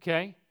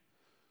 Okay?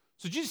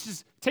 So Jesus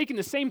is taking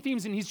the same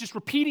themes and he's just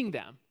repeating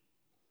them.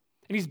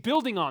 And he's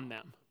building on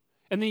them.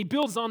 And then he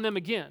builds on them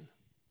again.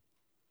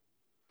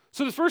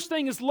 So the first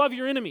thing is love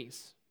your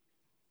enemies.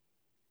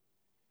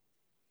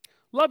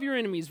 Love your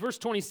enemies, verse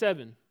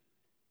 27.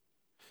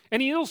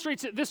 And he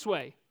illustrates it this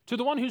way. To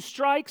the one who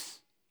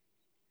strikes,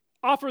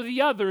 offer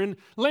the other. In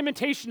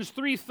Lamentations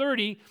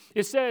 3:30,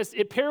 it says,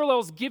 it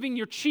parallels giving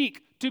your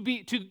cheek to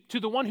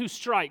the one who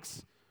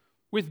strikes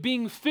with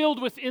being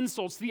filled with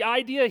insults. The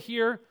idea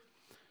here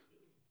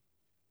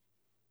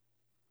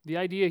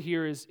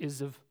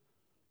is of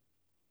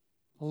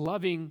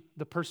loving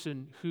the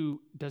person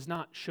who does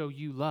not show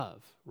you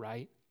love,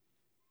 right?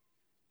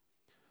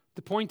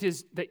 The point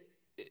is that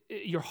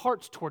your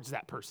heart's towards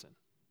that person.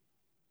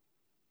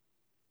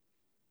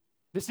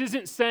 This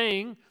isn't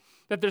saying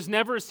that there's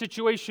never a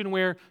situation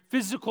where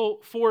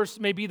physical force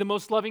may be the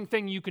most loving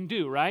thing you can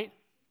do, right?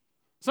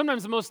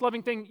 Sometimes the most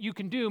loving thing you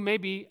can do may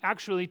be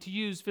actually to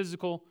use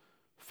physical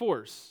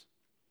force,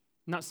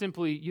 not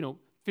simply,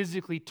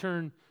 physically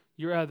turn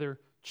your other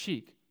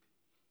cheek.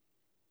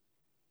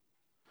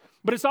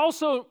 But it's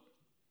also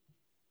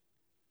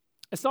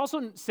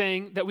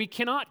saying that we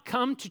cannot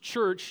come to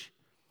church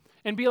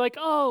and be like,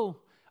 oh,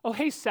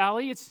 hey,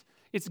 Sally,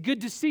 it's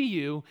good to see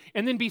you,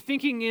 and then be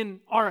thinking in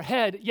our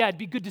head, yeah, it'd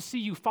be good to see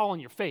you fall on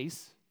your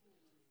face,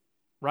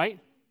 right?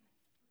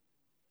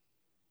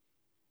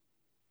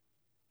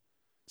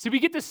 See, we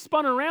get this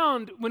spun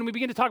around when we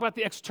begin to talk about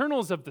the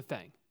externals of the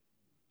thing.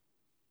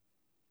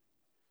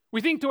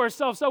 We think to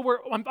ourselves,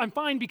 I'm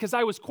fine because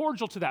I was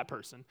cordial to that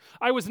person.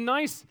 I was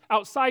nice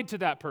outside to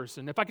that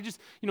person. If I could just,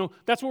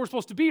 that's what we're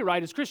supposed to be,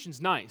 right, as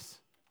Christians, nice.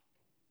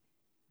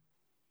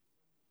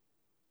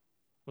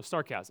 With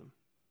sarcasm,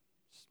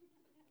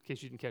 in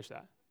case you didn't catch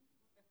that.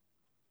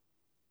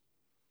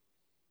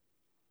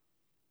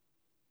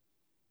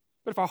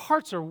 But if our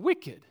hearts are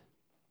wicked,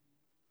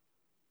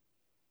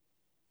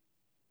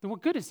 then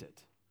what good is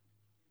it?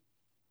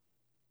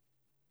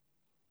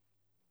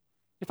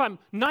 If I'm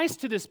nice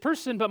to this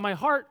person, but my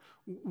heart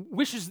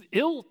wishes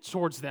ill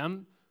towards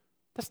them,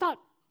 that's not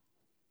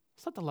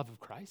the love of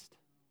Christ.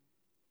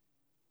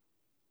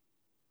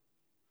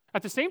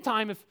 At the same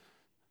time, if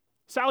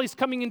Sally's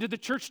coming into the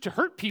church to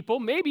hurt people,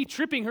 maybe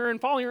tripping her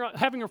and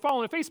having her fall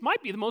on her face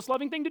might be the most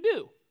loving thing to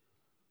do.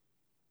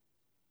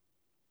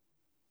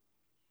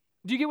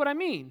 Do you get what I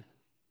mean?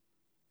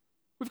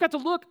 We've got to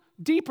look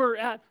deeper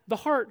at the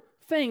heart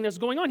thing that's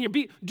going on here.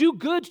 Do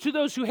good to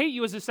those who hate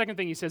you is the second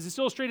thing he says. It's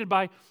illustrated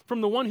by,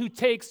 from the one who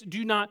takes,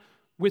 do not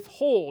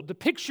withhold. The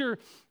picture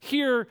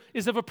here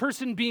is of a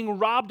person being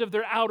robbed of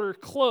their outer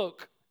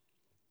cloak.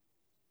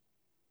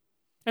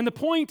 And the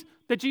point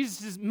that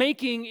Jesus is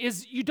making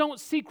is you don't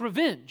seek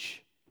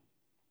revenge.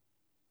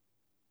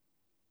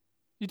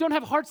 You don't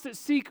have hearts that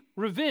seek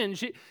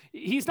revenge.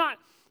 He's not,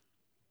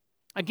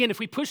 again, if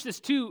we push this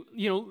too,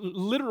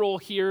 literal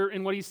here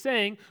in what he's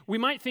saying, we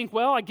might think,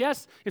 well, I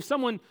guess if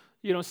someone,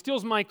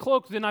 steals my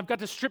cloak, then I've got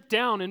to strip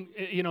down and,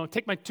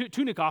 take my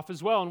tunic off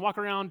as well and walk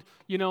around,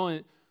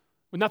 with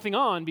nothing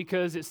on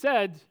because it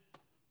said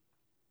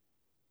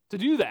to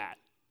do that.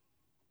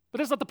 But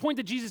that's not the point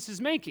that Jesus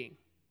is making.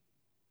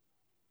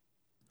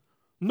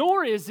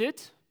 Nor is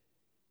it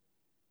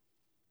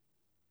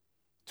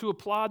to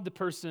applaud the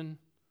person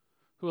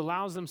who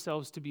allows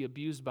themselves to be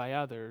abused by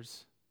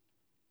others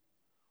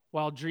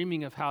while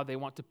dreaming of how they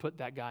want to put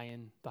that guy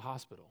in the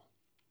hospital.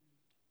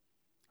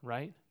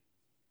 Right?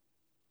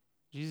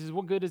 Jesus,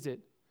 what good is it?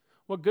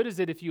 What good is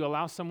it if you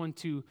allow someone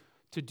to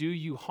do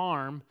you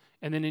harm,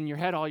 and then in your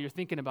head all you're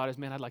thinking about is,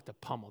 man, I'd like to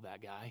pummel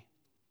that guy?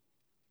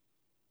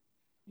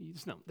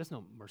 That's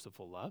no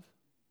merciful love.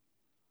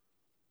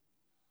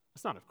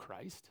 That's not of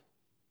Christ.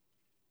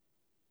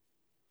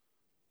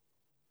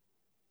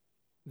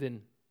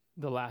 Then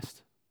the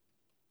last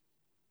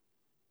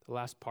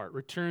part,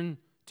 return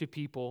to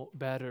people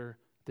better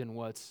than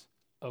what's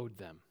owed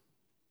them.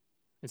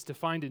 It's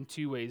defined in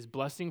two ways: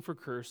 blessing for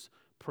curse,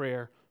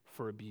 prayer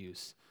for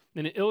abuse.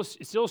 And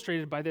it's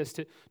illustrated by this: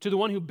 to the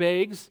one who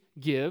begs,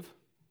 give,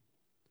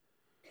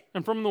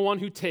 and from the one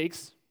who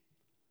takes,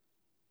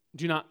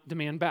 do not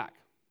demand back.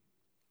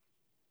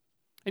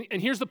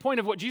 And here's the point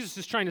of what Jesus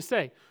is trying to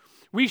say.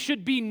 We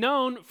should be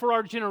known for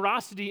our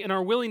generosity and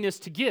our willingness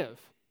to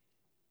give.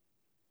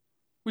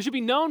 We should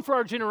be known for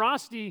our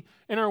generosity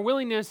and our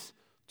willingness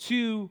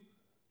to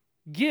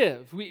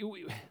give.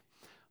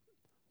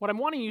 What I'm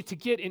wanting you to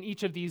get in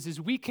each of these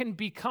is we can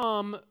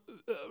become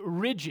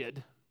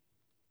rigid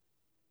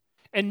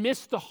and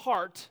miss the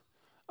heart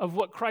of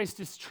what Christ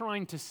is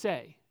trying to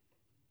say.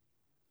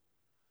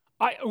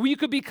 We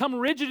could become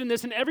rigid in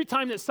this, and every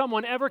time that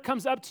someone ever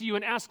comes up to you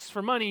and asks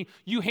for money,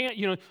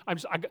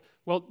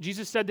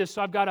 Jesus said this,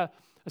 so I've got a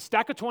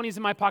stack of 20s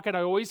in my pocket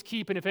I always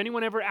keep, and if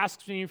anyone ever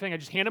asks me anything, I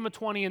just hand them a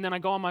 20 and then I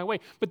go on my way.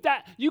 But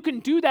that you can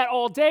do that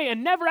all day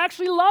and never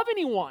actually love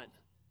anyone.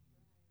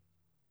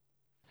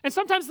 And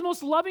sometimes the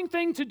most loving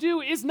thing to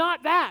do is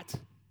not that.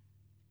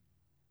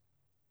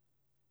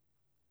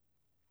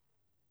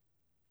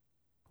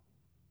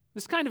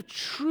 This kind of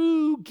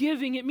true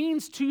giving, it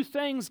means two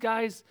things,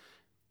 guys.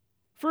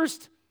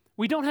 First,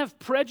 we don't have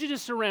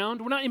prejudice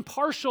around, we're not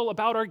impartial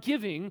about our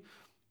giving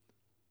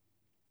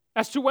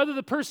as to whether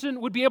the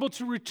person would be able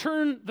to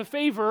return the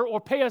favor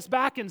or pay us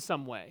back in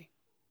some way.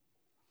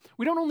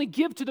 We don't only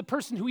give to the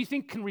person who we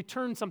think can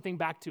return something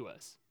back to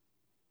us,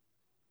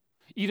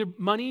 either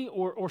money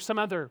or some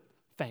other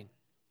thing.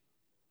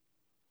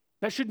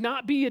 That should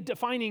not be a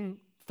defining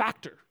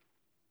factor.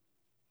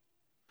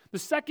 The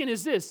second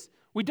is this: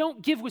 we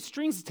don't give with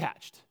strings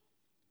attached.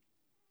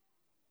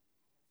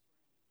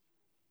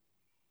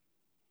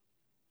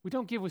 We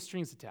don't give with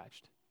strings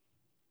attached.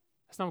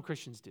 That's not what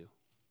Christians do.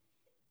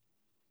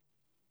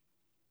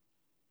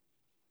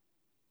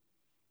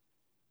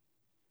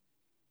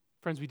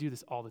 Friends, we do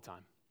this all the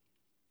time.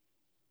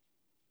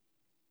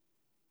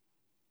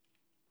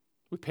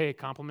 We pay a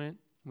compliment,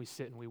 and we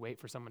sit and we wait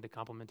for someone to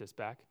compliment us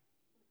back,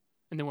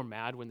 and then we're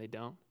mad when they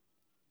don't.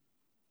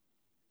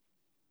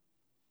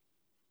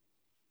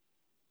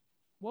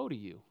 Woe to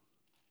you.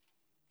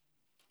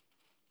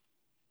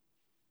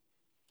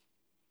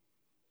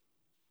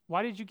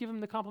 Why did you give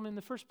them the compliment in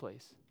the first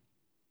place?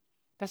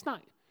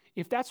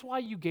 If that's why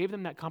you gave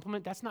them that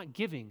compliment, that's not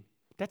giving.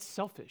 That's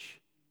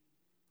selfish.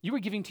 You were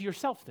giving to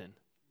yourself then.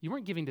 You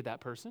weren't giving to that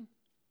person.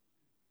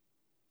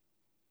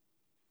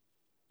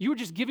 You were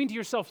just giving to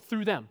yourself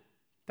through them.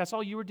 That's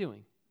all you were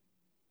doing.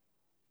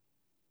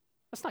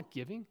 That's not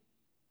giving.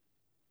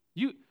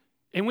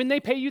 And when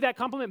they pay you that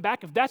compliment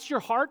back, if that's your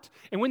heart,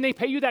 and when they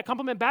pay you that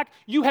compliment back,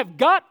 you have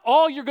got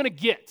all you're going to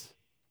get.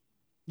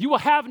 You will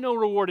have no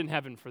reward in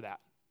heaven for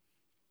that.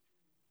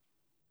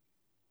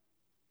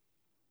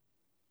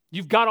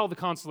 You've got all the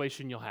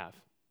consolation you'll have.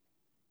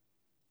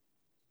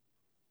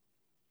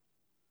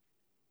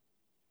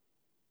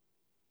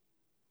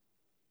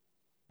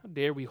 How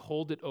dare we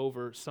hold it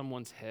over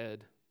someone's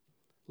head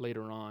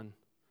later on,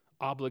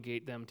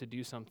 obligate them to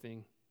do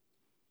something?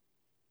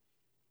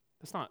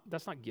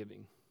 That's not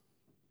giving.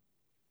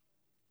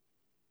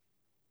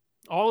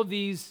 All of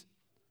these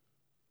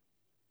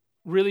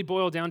really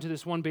boil down to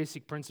this one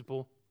basic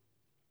principle.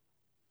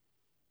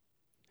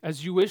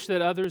 As you wish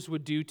that others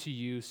would do to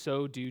you,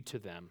 so do to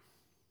them.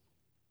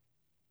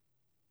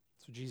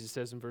 That's what Jesus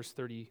says in verse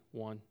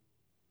 31.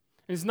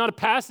 And it's not a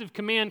passive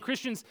command.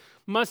 Christians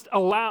must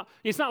allow,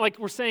 it's not like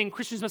we're saying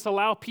Christians must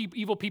allow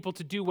evil people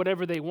to do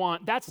whatever they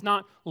want. That's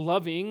not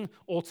loving,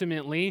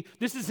 ultimately.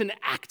 This is an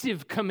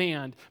active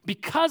command.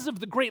 Because of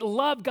the great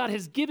love God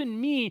has given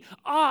me,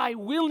 I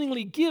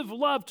willingly give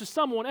love to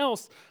someone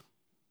else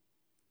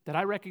that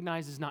I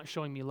recognize is not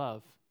showing me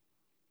love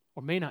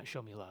or may not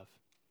show me love.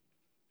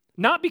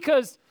 Not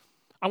because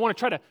I want to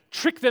try to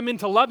trick them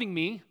into loving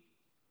me,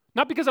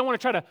 not because I want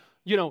to try to,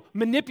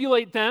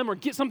 manipulate them or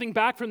get something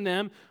back from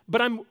them,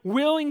 but I'm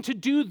willing to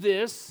do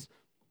this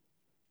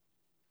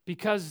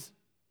because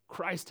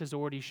Christ has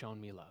already shown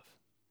me love.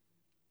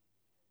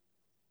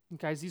 And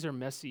guys, these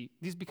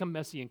become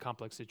messy and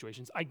complex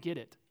situations. I get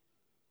it.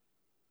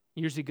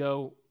 Years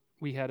ago,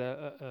 we had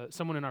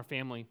someone in our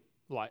family's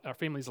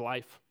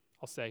life,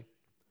 I'll say,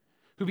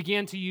 who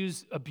began to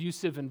use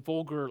abusive and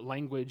vulgar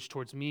language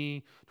towards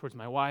me, towards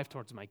my wife,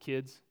 towards my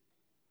kids.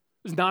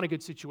 It was not a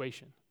good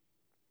situation.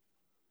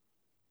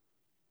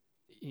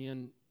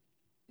 And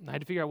I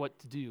had to figure out what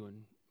to do.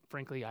 And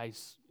frankly,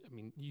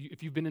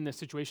 if you've been in a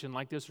situation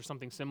like this or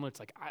something similar, it's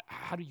like,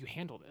 how do you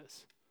handle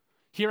this?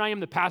 Here I am,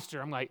 the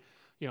pastor. I'm like,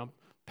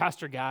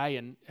 pastor guy,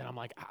 and I'm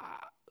like,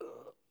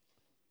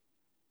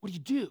 what do you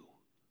do?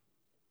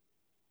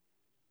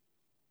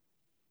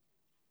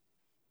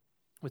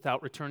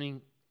 Without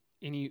returning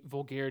any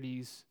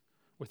vulgarities,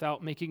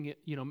 without making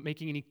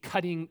any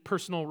cutting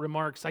personal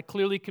remarks, I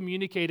clearly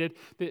communicated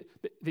that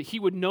he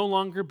would no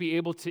longer be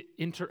able to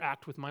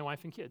interact with my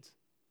wife and kids.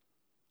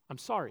 I'm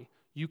sorry,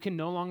 you can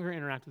no longer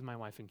interact with my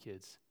wife and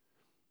kids.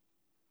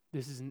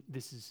 This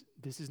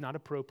is not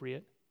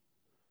appropriate,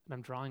 and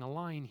I'm drawing a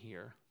line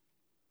here.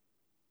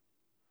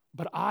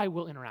 But I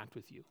will interact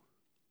with you.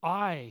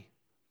 I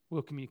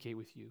will communicate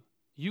with you.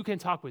 You can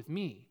talk with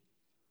me.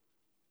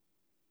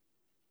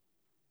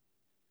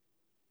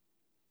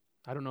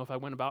 I don't know if I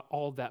went about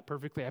all of that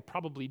perfectly. I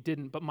probably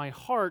didn't, but my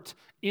heart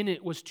in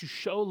it was to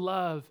show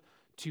love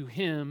to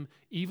him,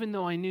 even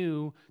though I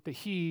knew that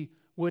he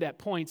would at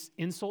points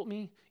insult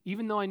me,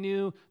 even though I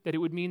knew that it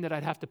would mean that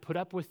I'd have to put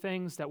up with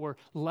things that were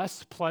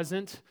less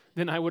pleasant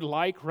than I would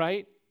like,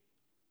 right?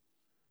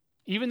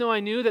 Even though I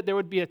knew that there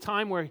would be a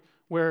time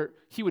where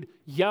he would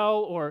yell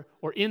or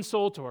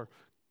insult or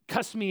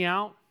cuss me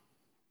out.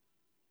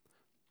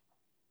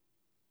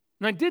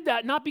 And I did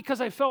that not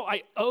because I felt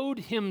I owed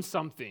him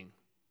something,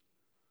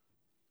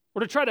 or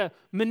to try to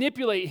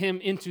manipulate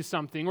him into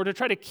something, or to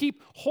try to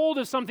keep hold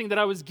of something that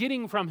I was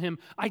getting from him.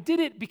 I did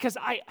it because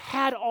I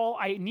had all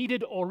I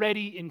needed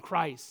already in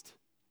Christ.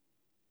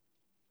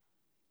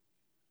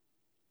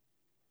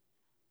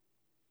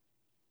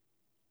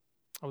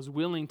 I was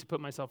willing to put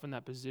myself in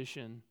that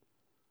position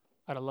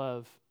out of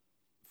love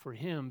for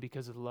him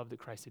because of the love that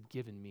Christ had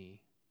given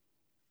me.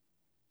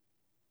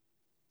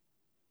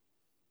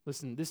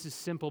 Listen, this is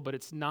simple, but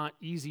it's not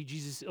easy.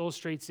 Jesus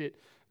illustrates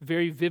it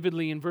very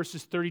vividly in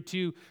verses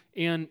 32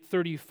 and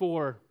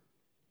 34.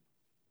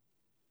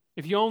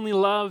 If you only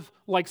love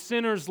like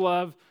sinners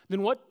love,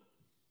 then what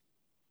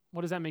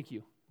does that make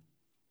you?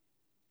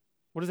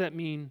 What does that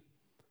mean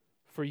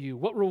for you?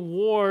 What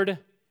reward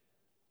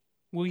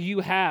will you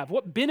have?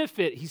 What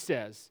benefit, he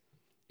says,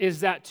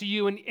 is that to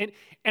you?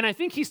 And I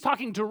think he's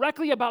talking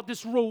directly about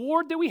this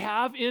reward that we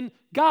have in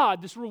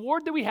God, this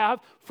reward that we have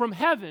from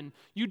heaven.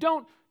 You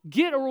don't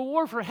get a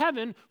reward for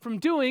heaven from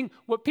doing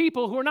what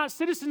people who are not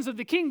citizens of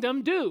the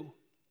kingdom do.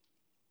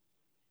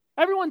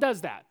 Everyone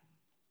does that.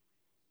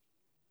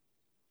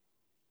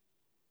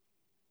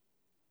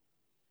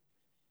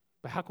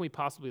 But how can we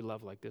possibly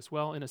love like this?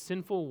 Well, in a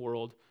sinful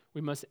world,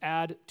 we must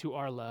add to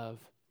our love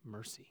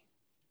mercy.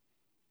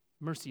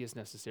 Mercy is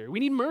necessary. We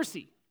need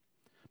mercy.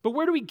 But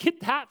where do we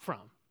get that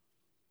from?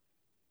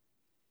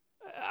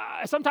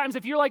 Sometimes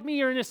if you're like me,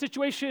 you're in a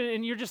situation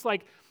and you're just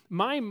like,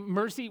 my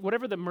mercy,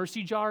 whatever the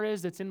mercy jar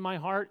is that's in my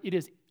heart, it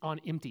is on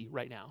empty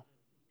right now.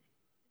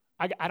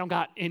 I don't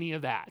got any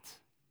of that,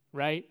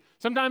 right?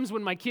 Sometimes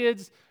when my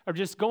kids are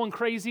just going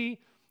crazy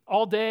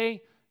all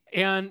day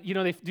and,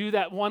 they do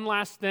that one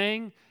last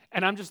thing,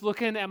 and I'm just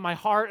looking at my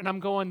heart and I'm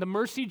going, the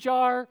mercy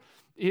jar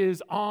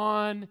is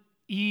on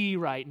E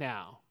right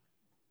now.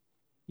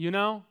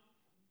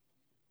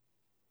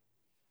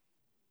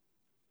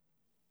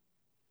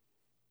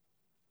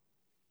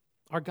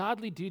 Our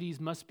godly duties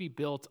must be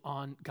built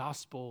on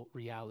gospel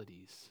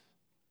realities.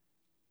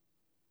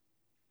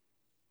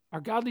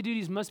 Our godly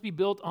duties must be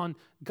built on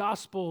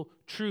gospel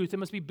truth. It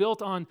must be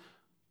built on,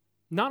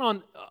 not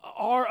on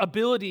our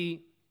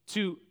ability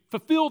to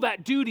fulfill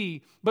that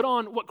duty, but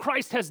on what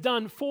Christ has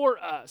done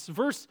for us.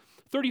 Verse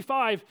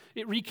 35,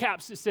 it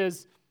recaps, it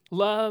says,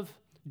 love,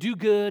 do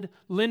good,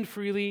 lend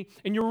freely,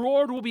 and your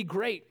reward will be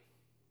great.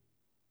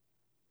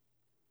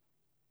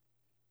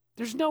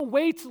 There's no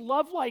way to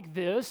love like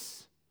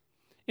this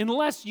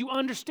unless you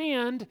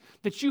understand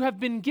that you have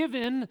been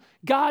given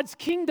God's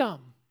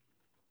kingdom.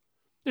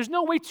 There's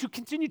no way to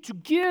continue to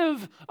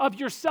give of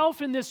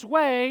yourself in this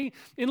way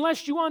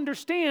unless you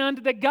understand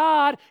that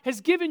God has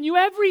given you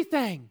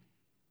everything.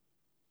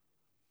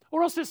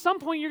 Or else at some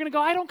point you're going to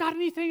go, I don't got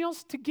anything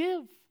else to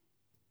give.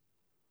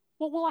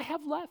 What will I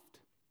have left?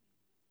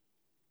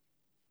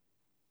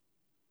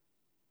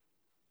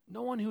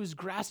 No one who is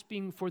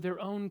grasping for their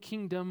own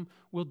kingdom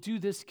will do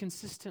this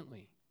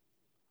consistently.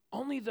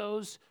 Only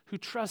those who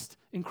trust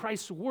in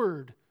Christ's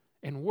word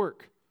and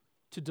work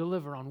to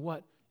deliver on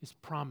what is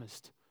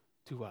promised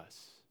to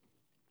us.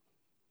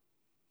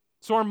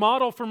 So our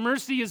model for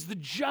mercy is the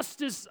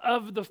justice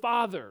of the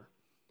Father.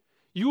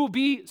 You will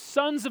be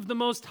sons of the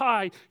Most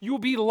High. You will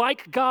be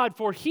like God,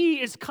 for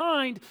He is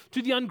kind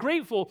to the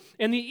ungrateful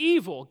and the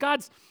evil.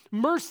 God's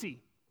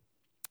mercy,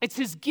 it's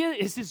His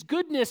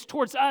goodness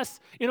towards us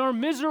in our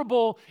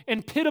miserable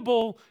and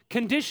pitiable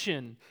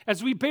condition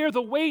as we bear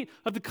the weight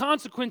of the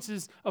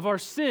consequences of our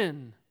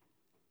sin.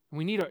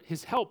 We need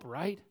His help,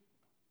 right?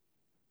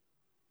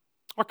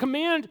 Our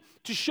command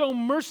to show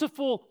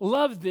merciful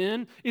love,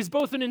 then, is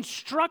both an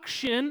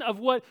instruction of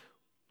what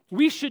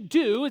we should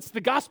do, it's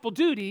the gospel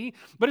duty,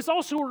 but it's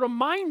also a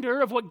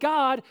reminder of what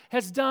God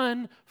has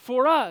done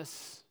for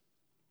us.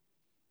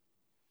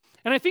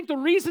 And I think the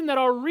reason that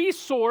our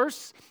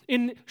resource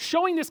in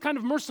showing this kind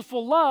of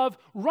merciful love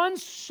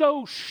runs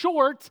so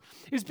short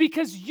is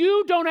because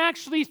you don't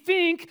actually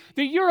think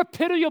that you're a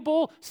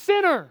pitiable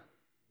sinner.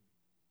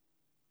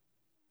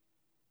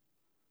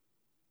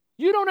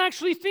 You don't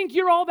actually think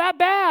you're all that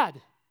bad.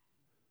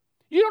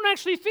 You don't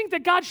actually think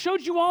that God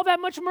showed you all that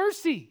much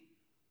mercy.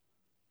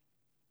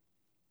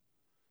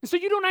 And so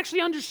you don't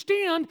actually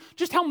understand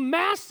just how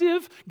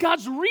massive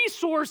God's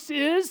resource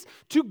is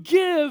to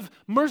give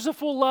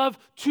merciful love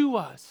to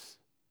us.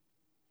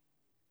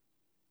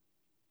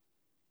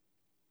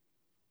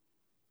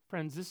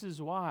 Friends, this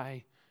is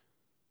why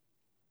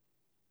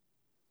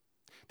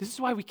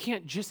we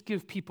can't just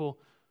give people,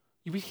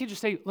 we can't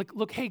just say, like,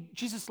 look, hey,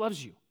 Jesus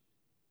loves you.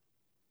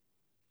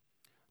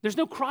 There's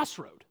no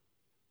crossroad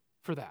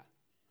for that.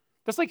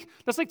 That's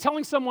like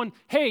telling someone,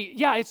 hey,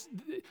 yeah, it's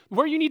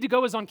where you need to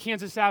go is on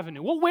Kansas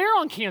Avenue. Well, where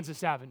on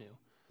Kansas Avenue?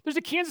 There's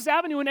a Kansas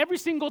Avenue in every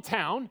single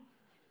town.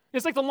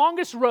 It's like the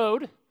longest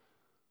road, at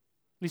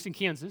least in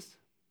Kansas.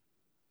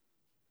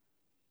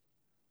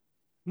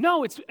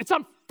 No, it's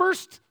on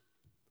First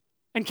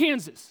and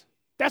Kansas.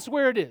 That's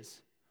where it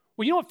is.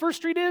 Well, you know what First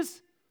Street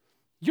is?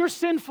 You're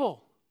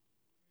sinful.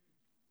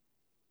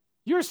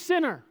 You're a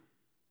sinner.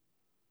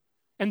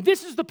 And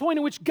this is the point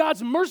at which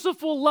God's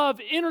merciful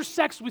love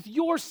intersects with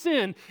your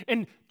sin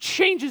and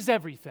changes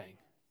everything.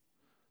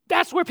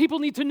 That's where people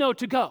need to know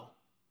to go.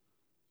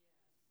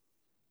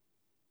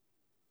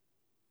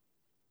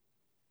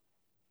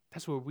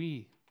 That's where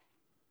we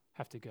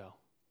have to go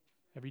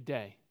every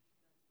day.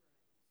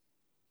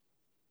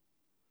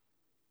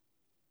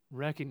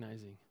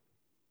 Recognizing,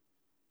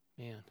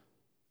 man,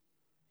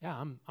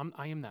 yeah,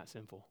 I am that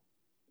sinful.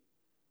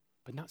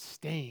 But not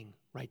staying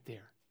right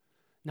there.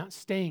 Not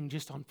staying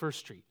just on First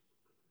Street,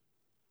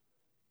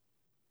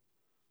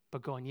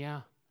 but going,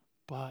 yeah,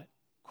 but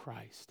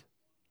Christ,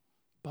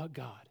 but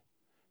God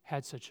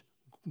had such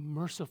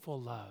merciful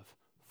love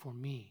for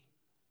me.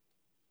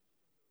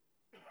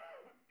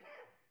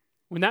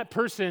 When that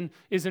person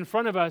is in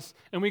front of us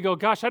and we go,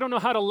 gosh, I don't know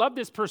how to love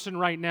this person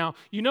right now,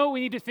 you know what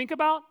we need to think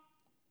about?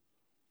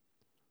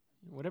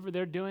 Whatever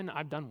they're doing,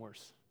 I've done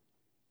worse.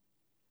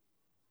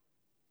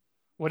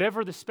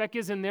 Whatever the speck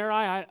is in their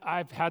eye,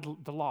 I've had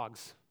the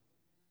logs.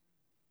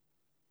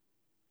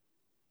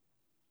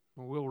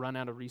 We'll run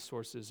out of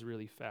resources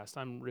really fast.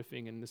 I'm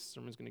riffing, and this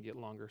sermon's going to get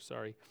longer.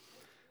 Sorry.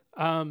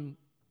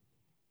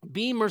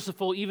 Be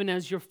merciful even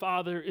as your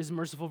Father is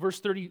merciful. Verse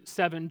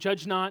 37,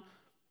 judge not,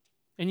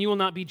 and you will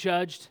not be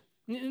judged.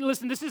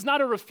 Listen, this is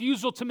not a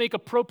refusal to make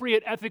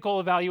appropriate ethical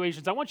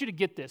evaluations. I want you to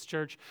get this,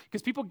 church,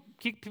 because people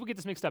get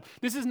this mixed up.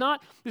 This is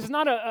not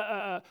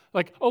a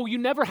like, oh, you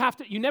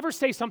never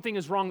say something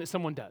is wrong that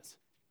someone does.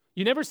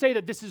 You never say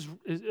that this is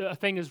a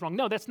thing is wrong.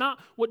 No, that's not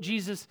what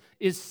Jesus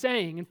is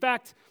saying. In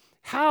fact,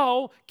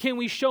 how can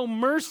we show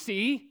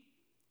mercy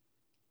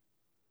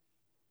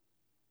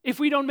if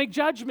we don't make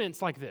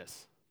judgments like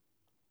this?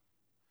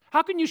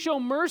 How can you show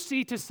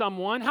mercy to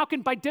someone? How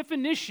can, by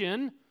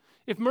definition,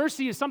 if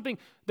mercy is something,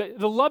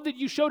 the love that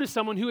you show to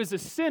someone who is a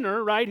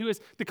sinner, right, who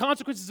has the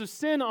consequences of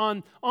sin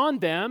on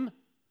them,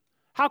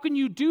 how can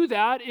you do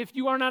that if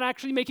you are not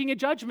actually making a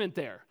judgment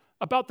there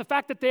about the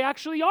fact that they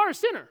actually are a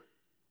sinner?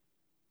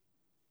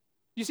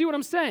 You see what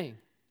I'm saying?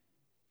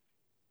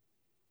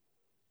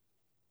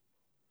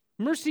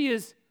 Mercy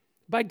is,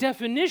 by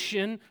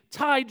definition,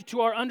 tied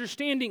to our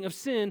understanding of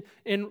sin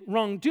and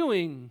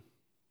wrongdoing.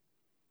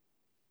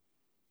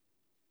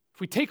 If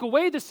we take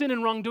away the sin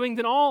and wrongdoing,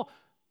 then all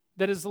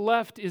that is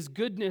left is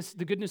goodness,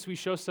 the goodness we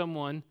show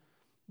someone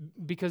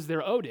because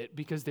they're owed it,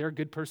 because they're a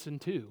good person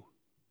too.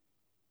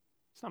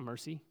 It's not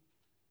mercy.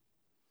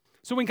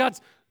 So when God's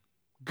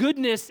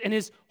goodness and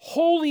His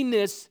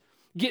holiness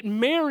get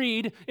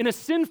married in a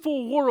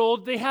sinful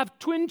world, they have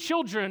twin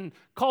children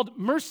called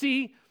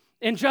mercy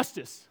and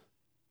justice.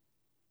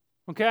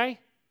 Okay?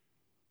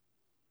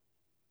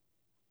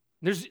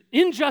 There's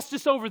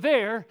injustice over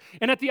there,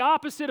 and at the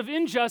opposite of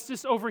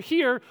injustice over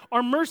here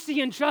are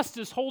mercy and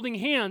justice holding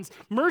hands.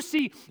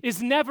 Mercy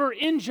is never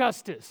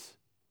injustice.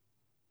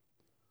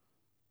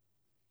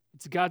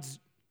 It's God's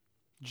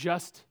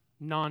just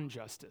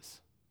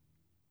non-justice.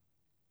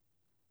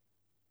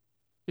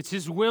 It's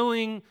His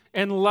willing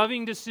and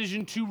loving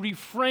decision to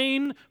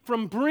refrain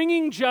from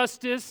bringing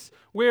justice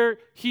where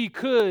He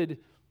could.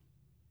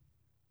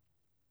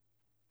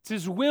 It's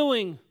His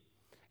willing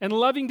and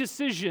loving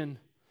decision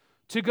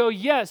to go,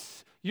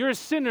 yes, you're a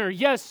sinner.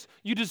 Yes,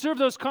 you deserve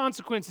those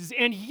consequences.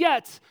 And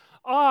yet,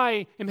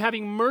 I am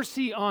having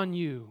mercy on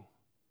you.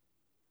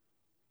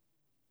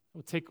 I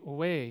will take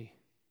away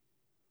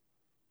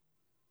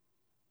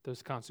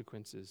those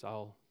consequences.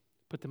 I'll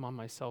put them on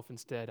myself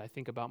instead. I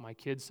think about my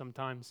kids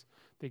sometimes.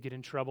 They get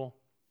in trouble,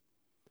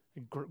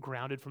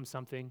 grounded from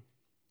something,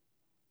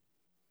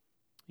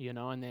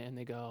 and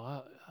they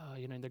go,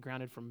 they're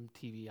grounded from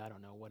TV, I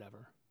don't know,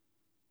 whatever.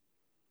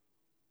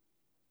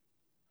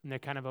 And they're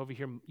kind of over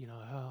here,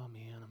 oh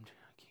man,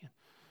 I can't.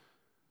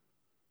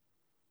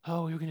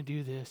 Oh, we were going to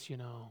do this,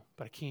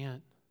 but I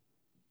can't.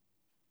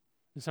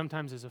 And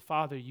sometimes as a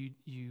father, you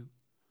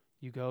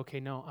go, okay,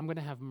 no, I'm going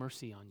to have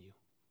mercy on you.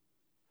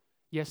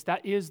 Yes,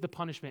 that is the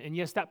punishment. And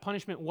yes, that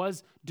punishment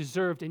was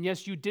deserved. And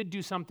yes, you did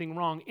do something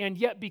wrong. And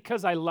yet,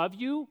 because I love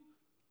you,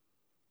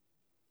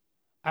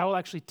 I will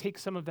actually take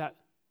some of that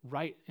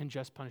right and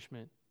just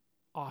punishment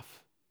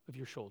off of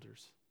your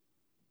shoulders.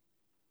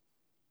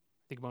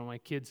 I think one of my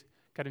kids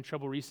got in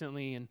trouble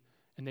recently, and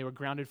they were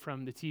grounded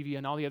from the TV,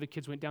 and all the other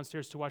kids went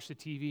downstairs to watch the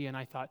TV, and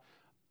I thought,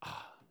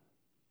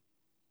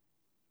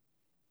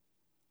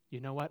 you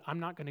know what? I'm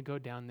not going to go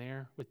down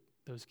there with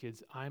those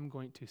kids. I'm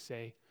going to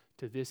say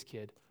to this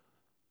kid,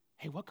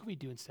 hey, what can we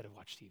do instead of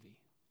watch TV?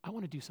 I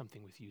want to do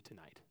something with you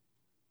tonight.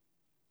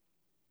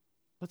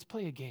 Let's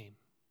play a game.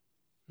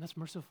 And that's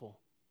merciful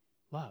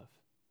love.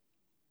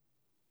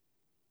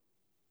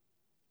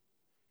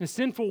 In a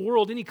sinful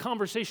world, any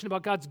conversation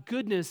about God's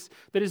goodness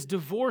that is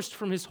divorced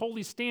from his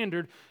holy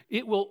standard,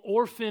 it will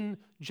orphan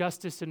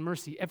justice and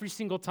mercy every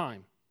single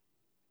time.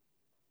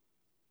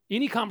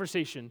 Any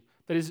conversation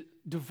that is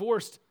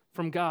divorced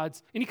from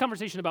any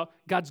conversation about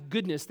God's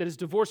goodness that is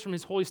divorced from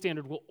his holy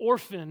standard will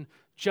orphan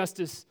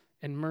justice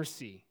and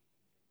mercy.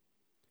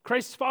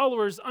 Christ's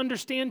followers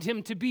understand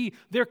him to be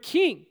their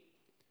king.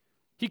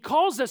 He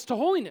calls us to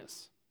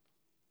holiness.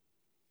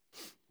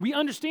 We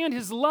understand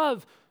his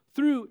love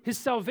through his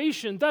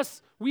salvation.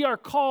 Thus, we are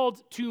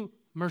called to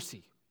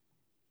mercy.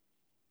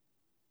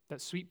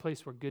 That sweet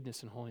place where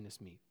goodness and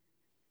holiness meet.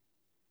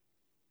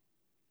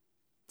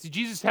 See,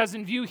 Jesus has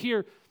in view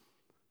here,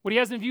 what he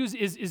has in view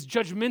is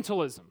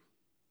judgmentalism.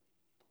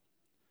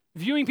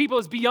 Viewing people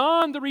as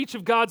beyond the reach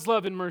of God's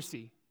love and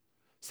mercy.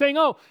 Saying,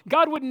 oh,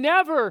 God would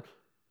never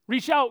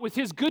reach out with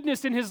his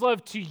goodness and his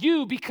love to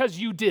you because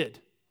you did.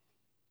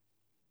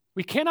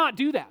 We cannot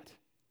do that.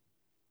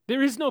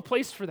 There is no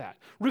place for that.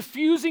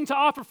 Refusing to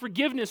offer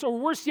forgiveness, or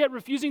worse yet,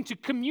 refusing to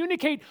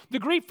communicate the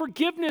great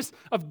forgiveness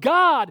of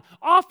God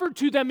offered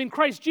to them in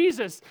Christ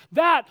Jesus,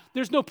 that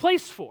there's no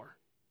place for.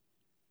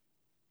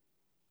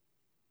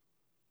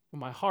 When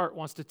my heart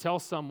wants to tell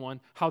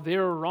someone how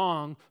they're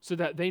wrong so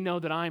that they know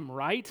that I'm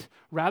right,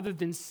 rather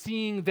than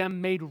seeing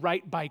them made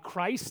right by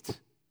Christ,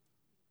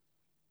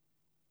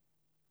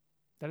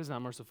 that is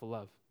not merciful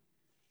love.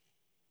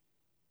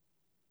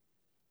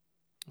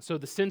 So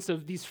the sense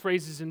of these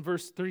phrases in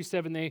verse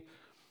 37, they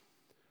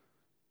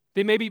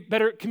may be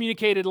better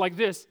communicated like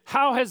this.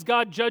 How has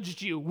God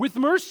judged you? With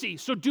mercy,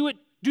 so do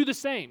the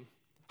same.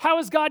 How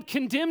has God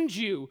condemned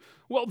you?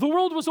 Well, the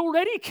world was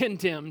already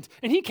condemned,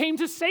 and he came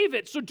to save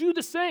it, so do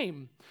the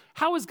same.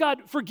 How has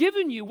God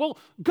forgiven you? Well,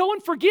 go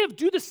and forgive,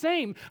 do the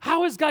same.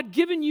 How has God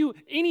given you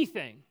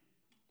anything?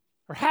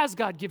 Or has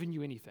God given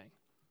you anything?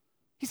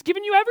 He's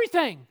given you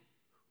everything.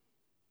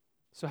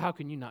 So how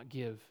can you not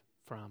give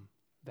from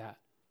that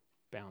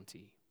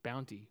bounty?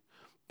 Bounty.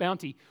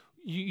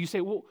 You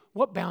say, well,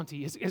 what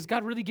bounty? Has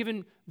God really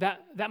given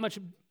that much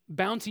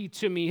bounty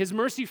to me? His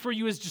mercy for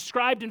you is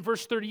described in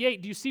verse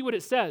 38. Do you see what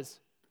it says?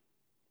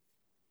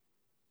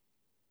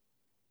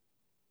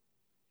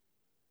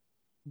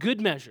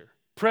 Good measure,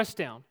 pressed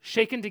down,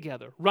 shaken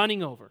together,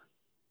 running over.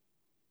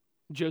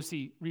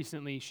 Josie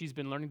recently, she's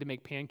been learning to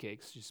make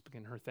pancakes. She's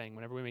been her thing.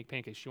 Whenever we make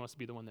pancakes, she wants to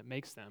be the one that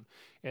makes them.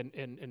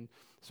 And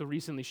so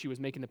recently she was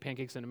making the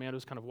pancakes, and Amanda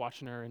was kind of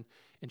watching her,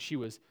 and she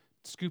was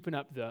scooping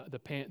up the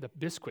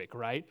Bisquick,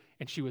 right?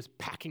 And she was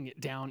packing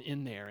it down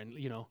in there, and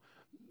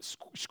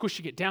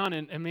squishing it down.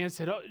 And Amanda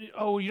said,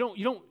 "Oh, you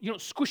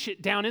don't squish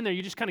it down in there.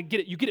 You just kind of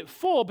get it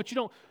full, but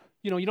you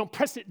don't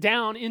press it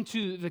down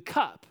into the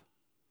cup.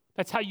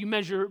 That's how you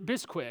measure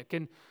Bisquick."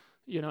 And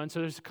so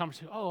there's a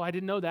conversation, oh, I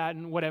didn't know that,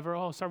 and whatever.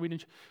 Oh, sorry, we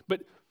didn't.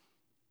 But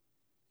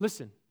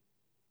listen,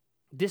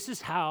 this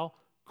is how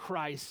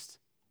Christ,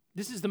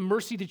 this is the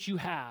mercy that you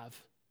have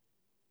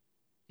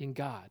in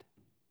God.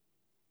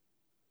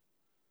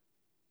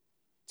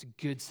 It's a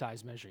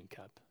good-sized measuring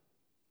cup.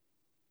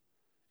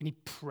 And he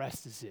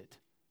presses it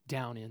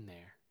down in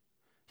there.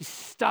 He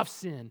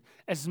stuffs in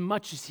as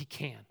much as he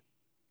can.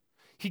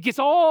 He gets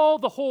all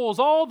the holes,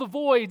 all the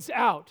voids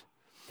out.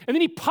 And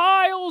then he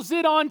piles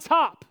it on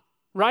top.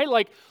 Right?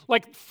 Like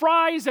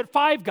fries at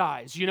Five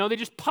Guys, they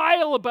just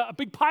pile a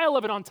big pile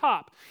of it on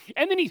top.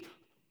 And then he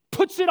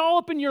puts it all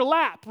up in your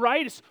lap,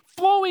 right? It's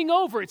flowing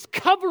over, it's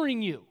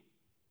covering you.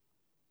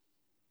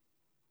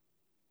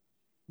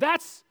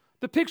 That's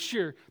the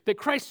picture that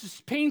Christ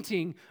is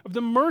painting of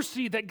the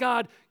mercy that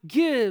God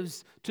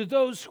gives to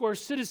those who are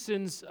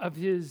citizens of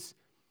his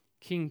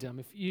kingdom.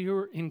 If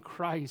you're in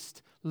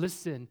Christ,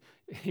 listen,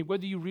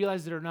 whether you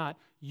realize it or not,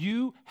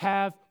 you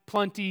have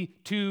plenty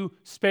to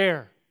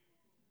spare.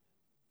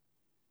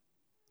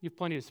 You have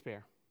plenty to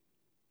spare.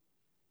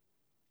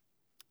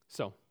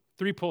 So,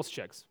 3 pulse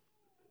checks.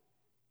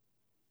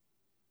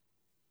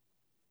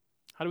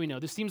 How do we know?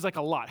 This seems like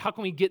a lot. How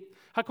can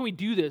we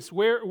do this?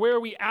 Where are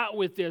we at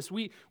with this?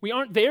 We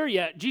aren't there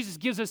yet. Jesus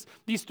gives us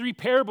these 3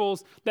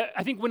 parables that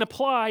I think when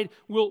applied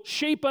will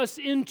shape us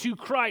into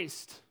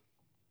Christ.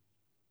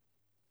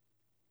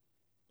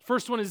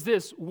 First one is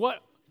this: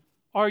 what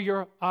are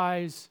your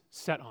eyes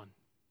set on?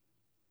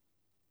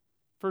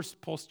 First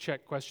pulse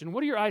check question.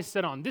 What are your eyes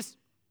set on? This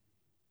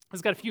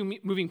has got a few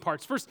moving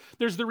parts. First,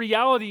 there's the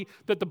reality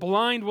that the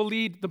blind will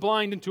lead the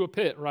blind into a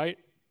pit, right?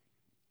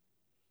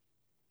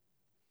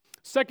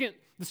 Second,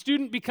 the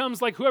student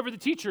becomes like whoever the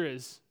teacher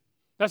is.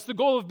 That's the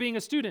goal of being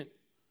a student.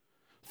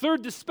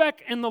 Third, the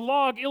speck and the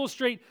log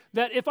illustrate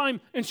that if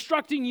I'm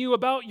instructing you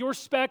about your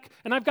speck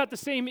and I've got the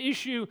same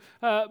issue,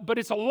 but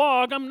it's a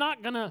log, I'm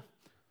not gonna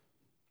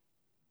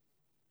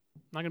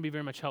be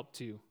very much help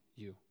to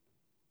you.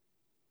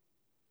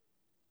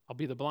 I'll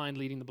be the blind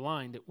leading the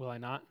blind, will I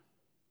not?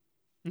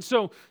 And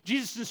so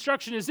Jesus'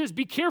 instruction is this: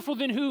 be careful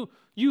then who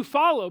you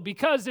follow,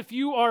 because if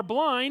you are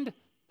blind,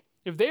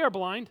 if they are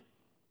blind,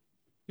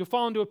 you'll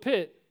fall into a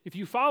pit. If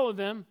you follow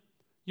them,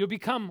 you'll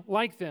become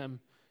like them.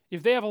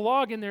 If they have a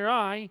log in their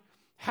eye,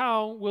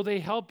 how will they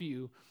help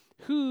you?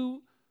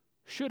 Who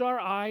should our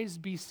eyes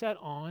be set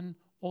on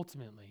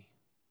ultimately?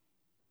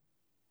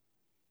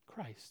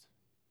 Christ.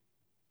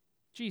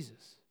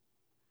 Jesus.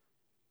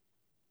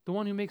 The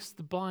one who makes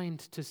the blind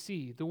to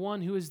see. The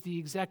one who is the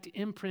exact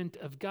imprint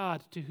of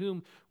God, to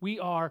whom we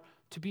are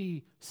to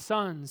be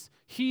sons.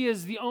 He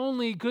is the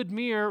only good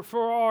mirror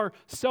for our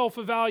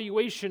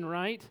self-evaluation,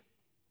 right?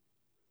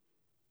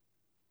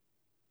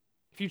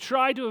 If you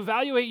try to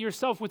evaluate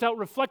yourself without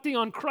reflecting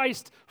on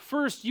Christ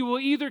first, you will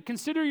either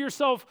consider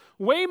yourself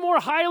way more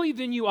highly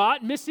than you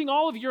ought, missing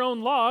all of your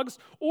own logs,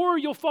 or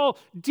you'll fall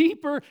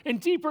deeper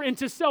and deeper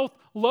into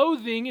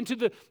self-loathing, into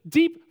the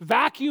deep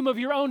vacuum of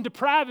your own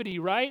depravity,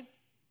 right?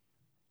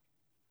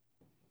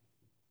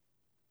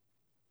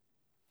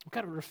 We've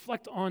got to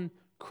reflect on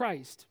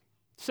Christ.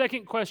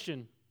 Second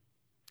question,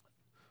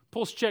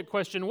 pulse check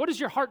question: what is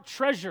your heart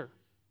treasure?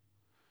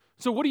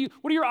 So what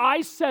are your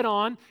eyes set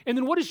on? And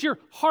then what is your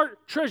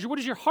heart treasure? What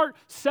is your heart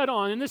set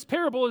on? And this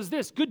parable is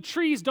this: good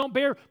trees don't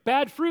bear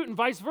bad fruit and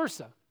vice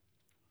versa.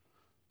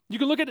 You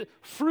can look at a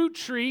fruit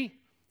tree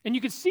and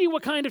you can see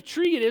what kind of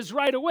tree it is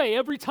right away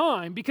every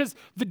time, because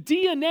the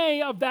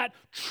DNA of that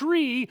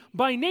tree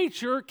by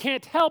nature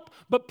can't help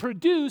but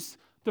produce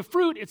the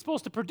fruit it's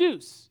supposed to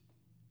produce.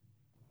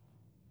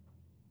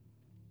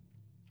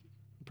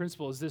 The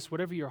principle is this: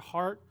 whatever your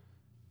heart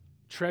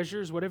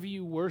treasures, whatever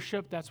you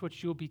worship, that's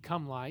what you'll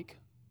become like.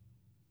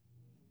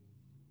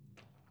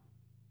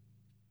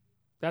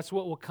 That's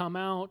what will come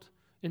out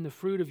in the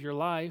fruit of your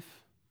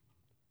life.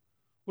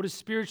 What is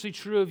spiritually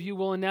true of you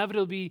will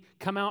inevitably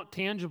come out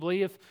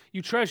tangibly. If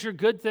you treasure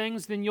good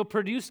things, then you'll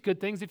produce good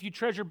things. If you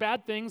treasure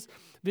bad things,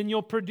 then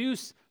you'll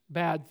produce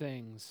bad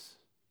things.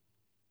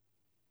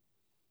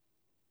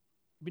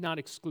 Maybe not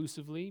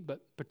exclusively,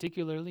 but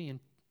particularly and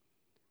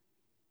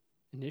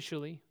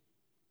initially.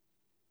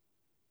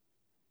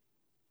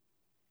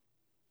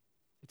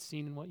 It's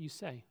seen in what you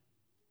say.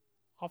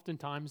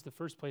 Oftentimes, the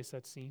first place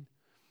that's seen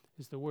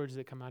is the words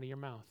that come out of your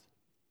mouth.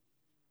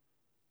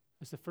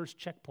 That's the first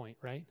checkpoint,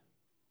 right?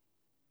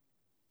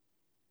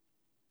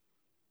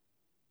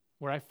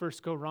 Where I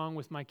first go wrong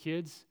with my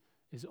kids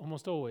is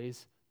almost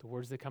always the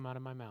words that come out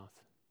of my mouth.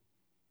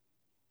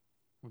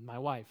 With my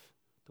wife,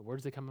 the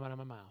words that come out of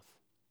my mouth.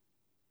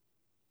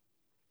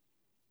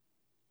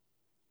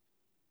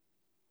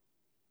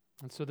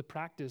 And so the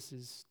practice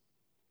is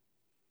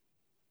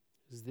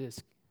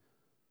this.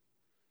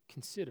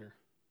 Consider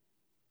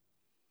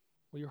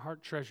what your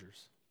heart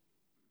treasures.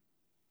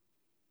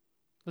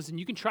 Listen,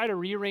 you can try to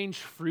rearrange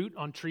fruit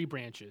on tree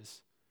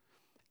branches.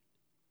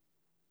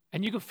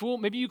 And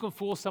maybe you can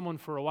fool someone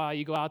for a while.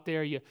 You go out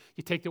there, you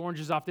take the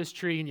oranges off this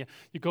tree, and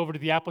you go over to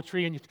the apple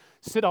tree, and you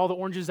sit all the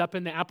oranges up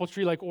in the apple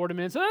tree like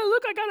ornaments. Oh,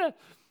 look, I got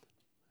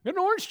an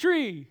orange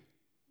tree.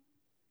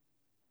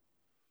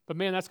 But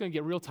man, that's going to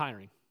get real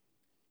tiring.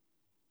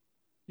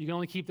 You can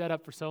only keep that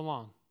up for so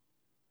long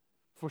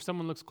before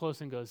someone looks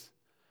close and goes,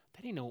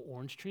 that ain't no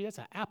orange tree, that's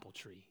an apple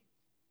tree.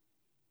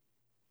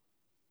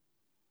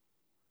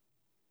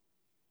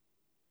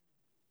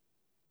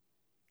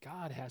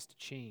 God has to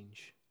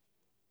change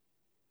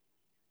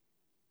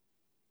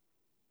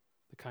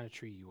the kind of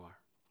tree you are.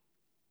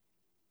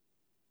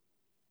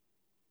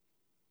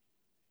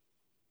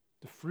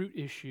 The fruit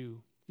issue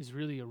is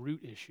really a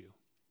root issue.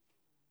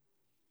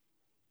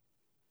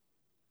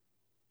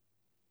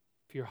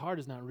 If your heart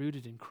is not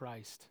rooted in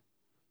Christ,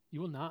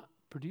 you will not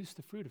produce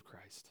the fruit of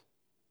Christ.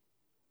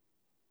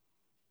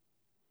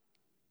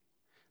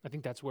 I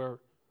think that's where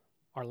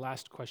our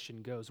last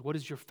question goes. What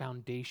is your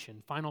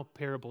foundation? Final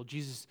parable,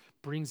 Jesus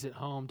brings it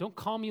home. Don't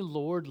call me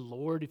Lord,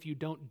 Lord, if you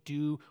don't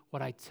do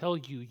what I tell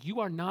you. You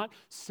are not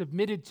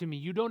submitted to me.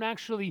 You don't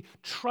actually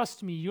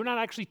trust me. You're not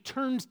actually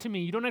turned to me.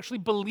 You don't actually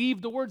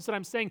believe the words that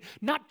I'm saying.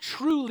 Not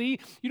truly.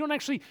 You've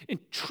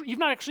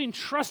not actually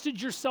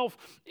entrusted yourself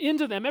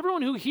into them.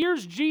 Everyone who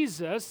hears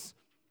Jesus,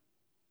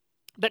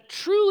 that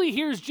truly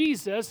hears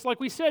Jesus, like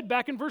we said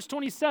back in verse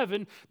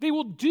 27, they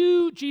will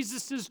do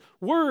Jesus'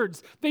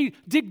 words. They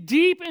dig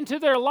deep into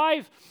their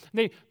life.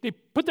 They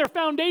put their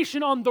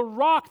foundation on the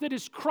rock that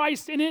is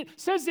Christ, and it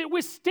says it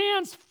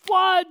withstands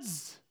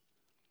floods.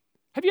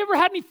 Have you ever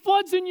had any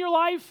floods in your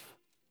life?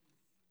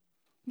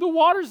 The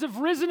waters have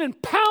risen and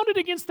pounded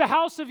against the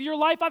house of your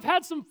life. I've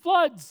had some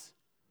floods.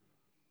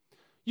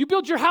 You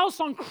build your house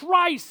on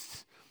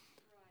Christ.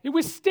 It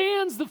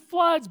withstands the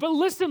floods. But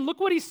listen, look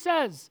what he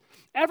says.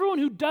 Everyone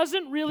who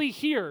doesn't really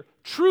hear,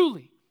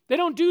 truly, they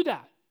don't do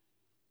that.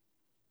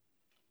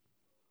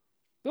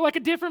 They're like a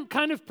different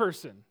kind of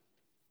person.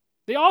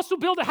 They also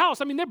build a house.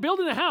 They're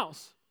building a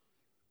house.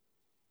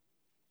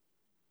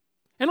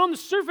 And on the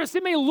surface,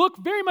 it may look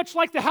very much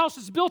like the house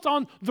is built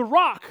on the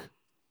rock.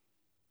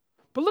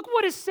 But look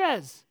what it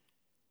says.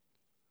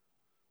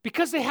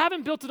 Because they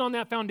haven't built it on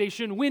that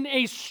foundation, when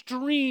a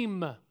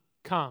stream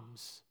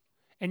comes.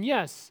 And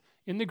yes,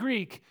 in the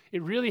Greek,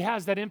 it really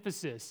has that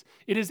emphasis.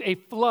 It is a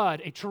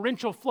flood, a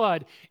torrential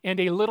flood, and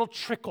a little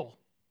trickle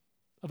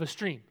of a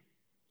stream.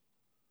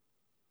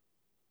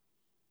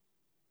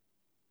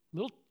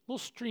 Little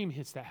stream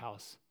hits that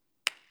house.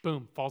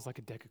 Boom, falls like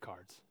a deck of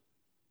cards.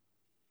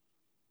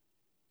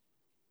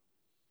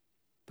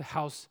 The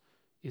house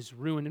is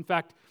ruined. In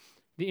fact,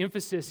 the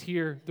emphasis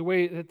here, the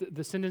way that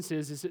the sentence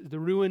is that the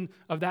ruin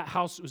of that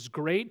house was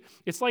great.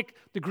 It's like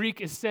the Greek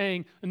is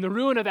saying, and the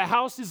ruin of the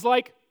house is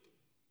like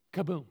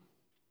kaboom.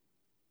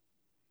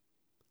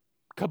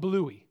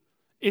 Kablooey.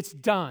 It's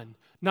done.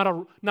 Not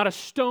a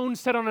stone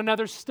set on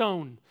another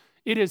stone.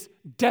 It is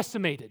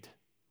decimated.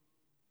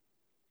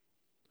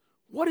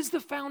 What is the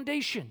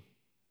foundation?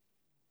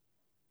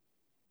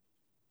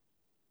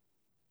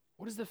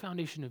 What is the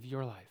foundation of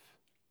your life?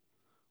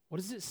 What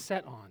is it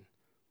set on?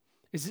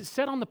 Is it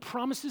set on the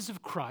promises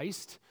of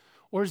Christ,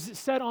 or is it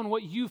set on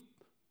what you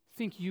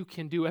think you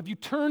can do? Have you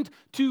turned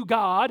to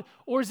God,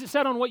 or is it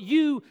set on what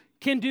you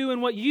can do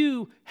and what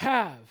you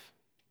have?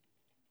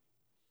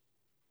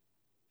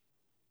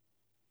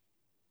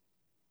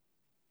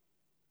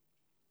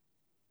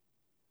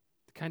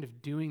 The kind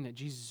of doing that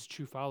Jesus'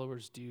 true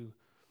followers do,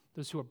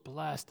 those who are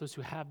blessed, those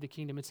who have the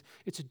kingdom,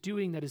 it's a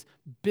doing that is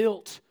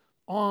built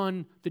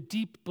on the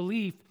deep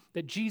belief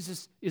that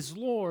Jesus is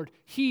Lord.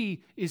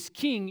 He is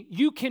King.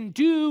 You can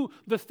do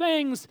the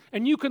things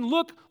and you can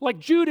look like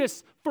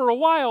Judas for a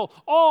while.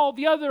 All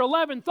the other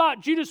 11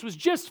 thought Judas was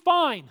just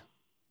fine.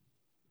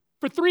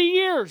 For 3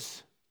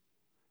 years,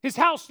 his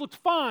house looked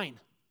fine.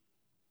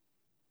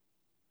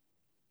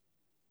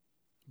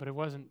 But it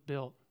wasn't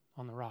built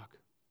on the rock.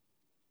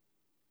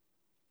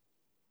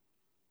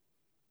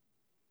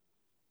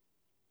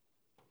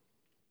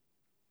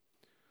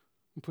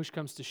 When push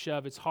comes to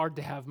shove, it's hard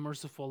to have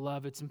merciful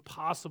love. It's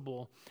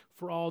impossible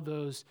for all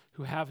those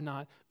who have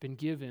not been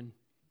given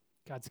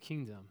God's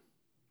kingdom.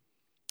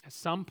 At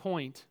some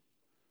point,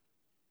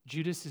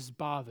 Judas is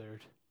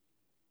bothered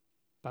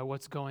by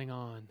what's going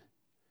on,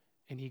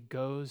 and he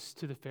goes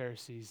to the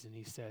Pharisees and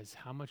he says,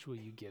 "How much will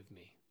you give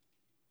me?"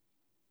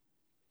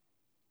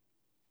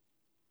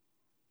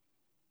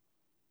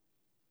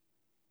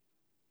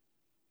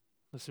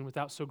 Listen,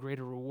 without so great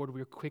a reward, we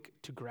are quick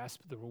to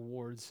grasp the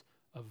rewards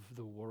of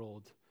the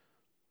world.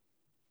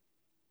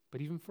 But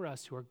even for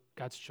us who are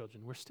God's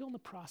children, we're still in the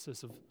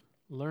process of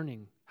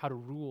learning how to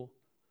rule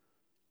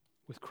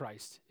with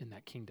Christ in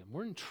that kingdom.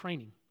 We're in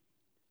training.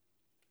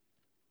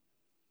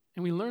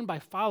 And we learn by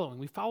following.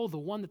 We follow the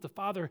one that the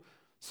Father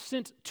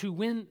sent to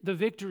win the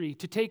victory,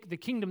 to take the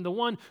kingdom, the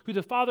one who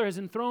the Father has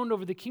enthroned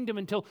over the kingdom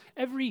until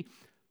every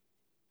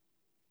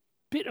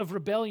bit of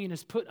rebellion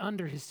is put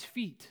under his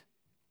feet.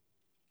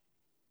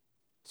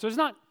 So it's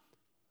not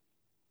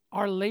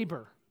our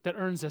labor that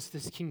earns us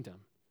this kingdom.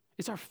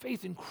 It's our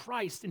faith in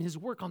Christ and his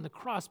work on the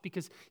cross,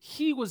 because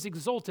he was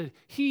exalted.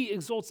 He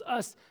exalts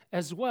us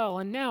as well.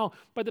 And now,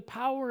 by the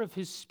power of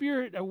his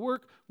Spirit at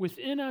work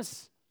within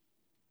us,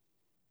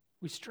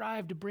 we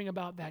strive to bring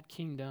about that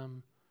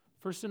kingdom,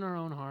 first in our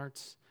own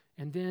hearts,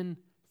 and then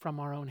from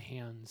our own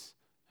hands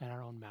and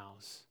our own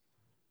mouths,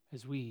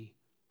 as we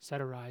set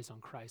our eyes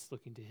on Christ,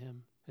 looking to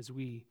him, as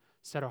we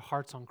set our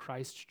hearts on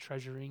Christ,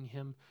 treasuring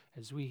him,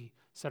 as we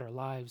set our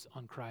lives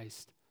on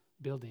Christ,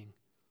 building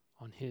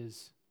on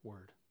his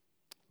word.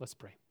 Let's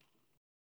pray.